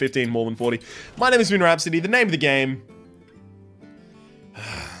 Literally 15 more than 40. My name has been Rhapsody. The name of the game...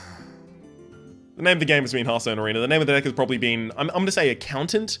 The name of the game has been Hearthstone Arena. The name of the deck has probably been... I'm going to say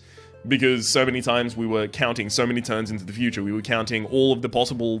Accountant, because so many times we were counting so many turns into the future. We were counting all of the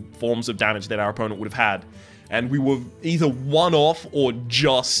possible forms of damage that our opponent would have had. And we were either one off or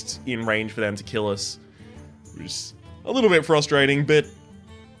just in range for them to kill us. Which is a little bit frustrating, but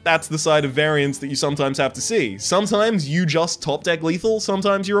that's the side of variance that you sometimes have to see. Sometimes you just top deck lethal,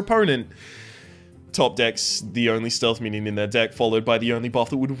 sometimes your opponent top decks the only stealth minion in their deck, followed by the only buff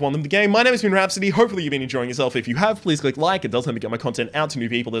that would have won them the game. My name has been Rhapsody. Hopefully you've been enjoying yourself. If you have, please click like. It does help me get my content out to new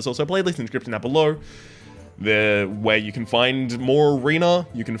people. There's also a playlist in the description down below, where you can find more arena,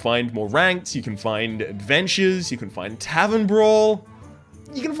 you can find more ranked, you can find adventures, you can find tavern brawl,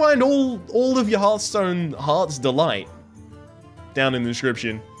 you can find all of your Hearthstone Heart's Delight down in the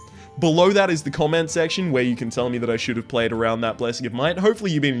description. Below that is the comment section where you can tell me that I should have played around that Blessing of Might.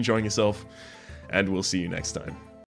 Hopefully you've been enjoying yourself, and we'll see you next time.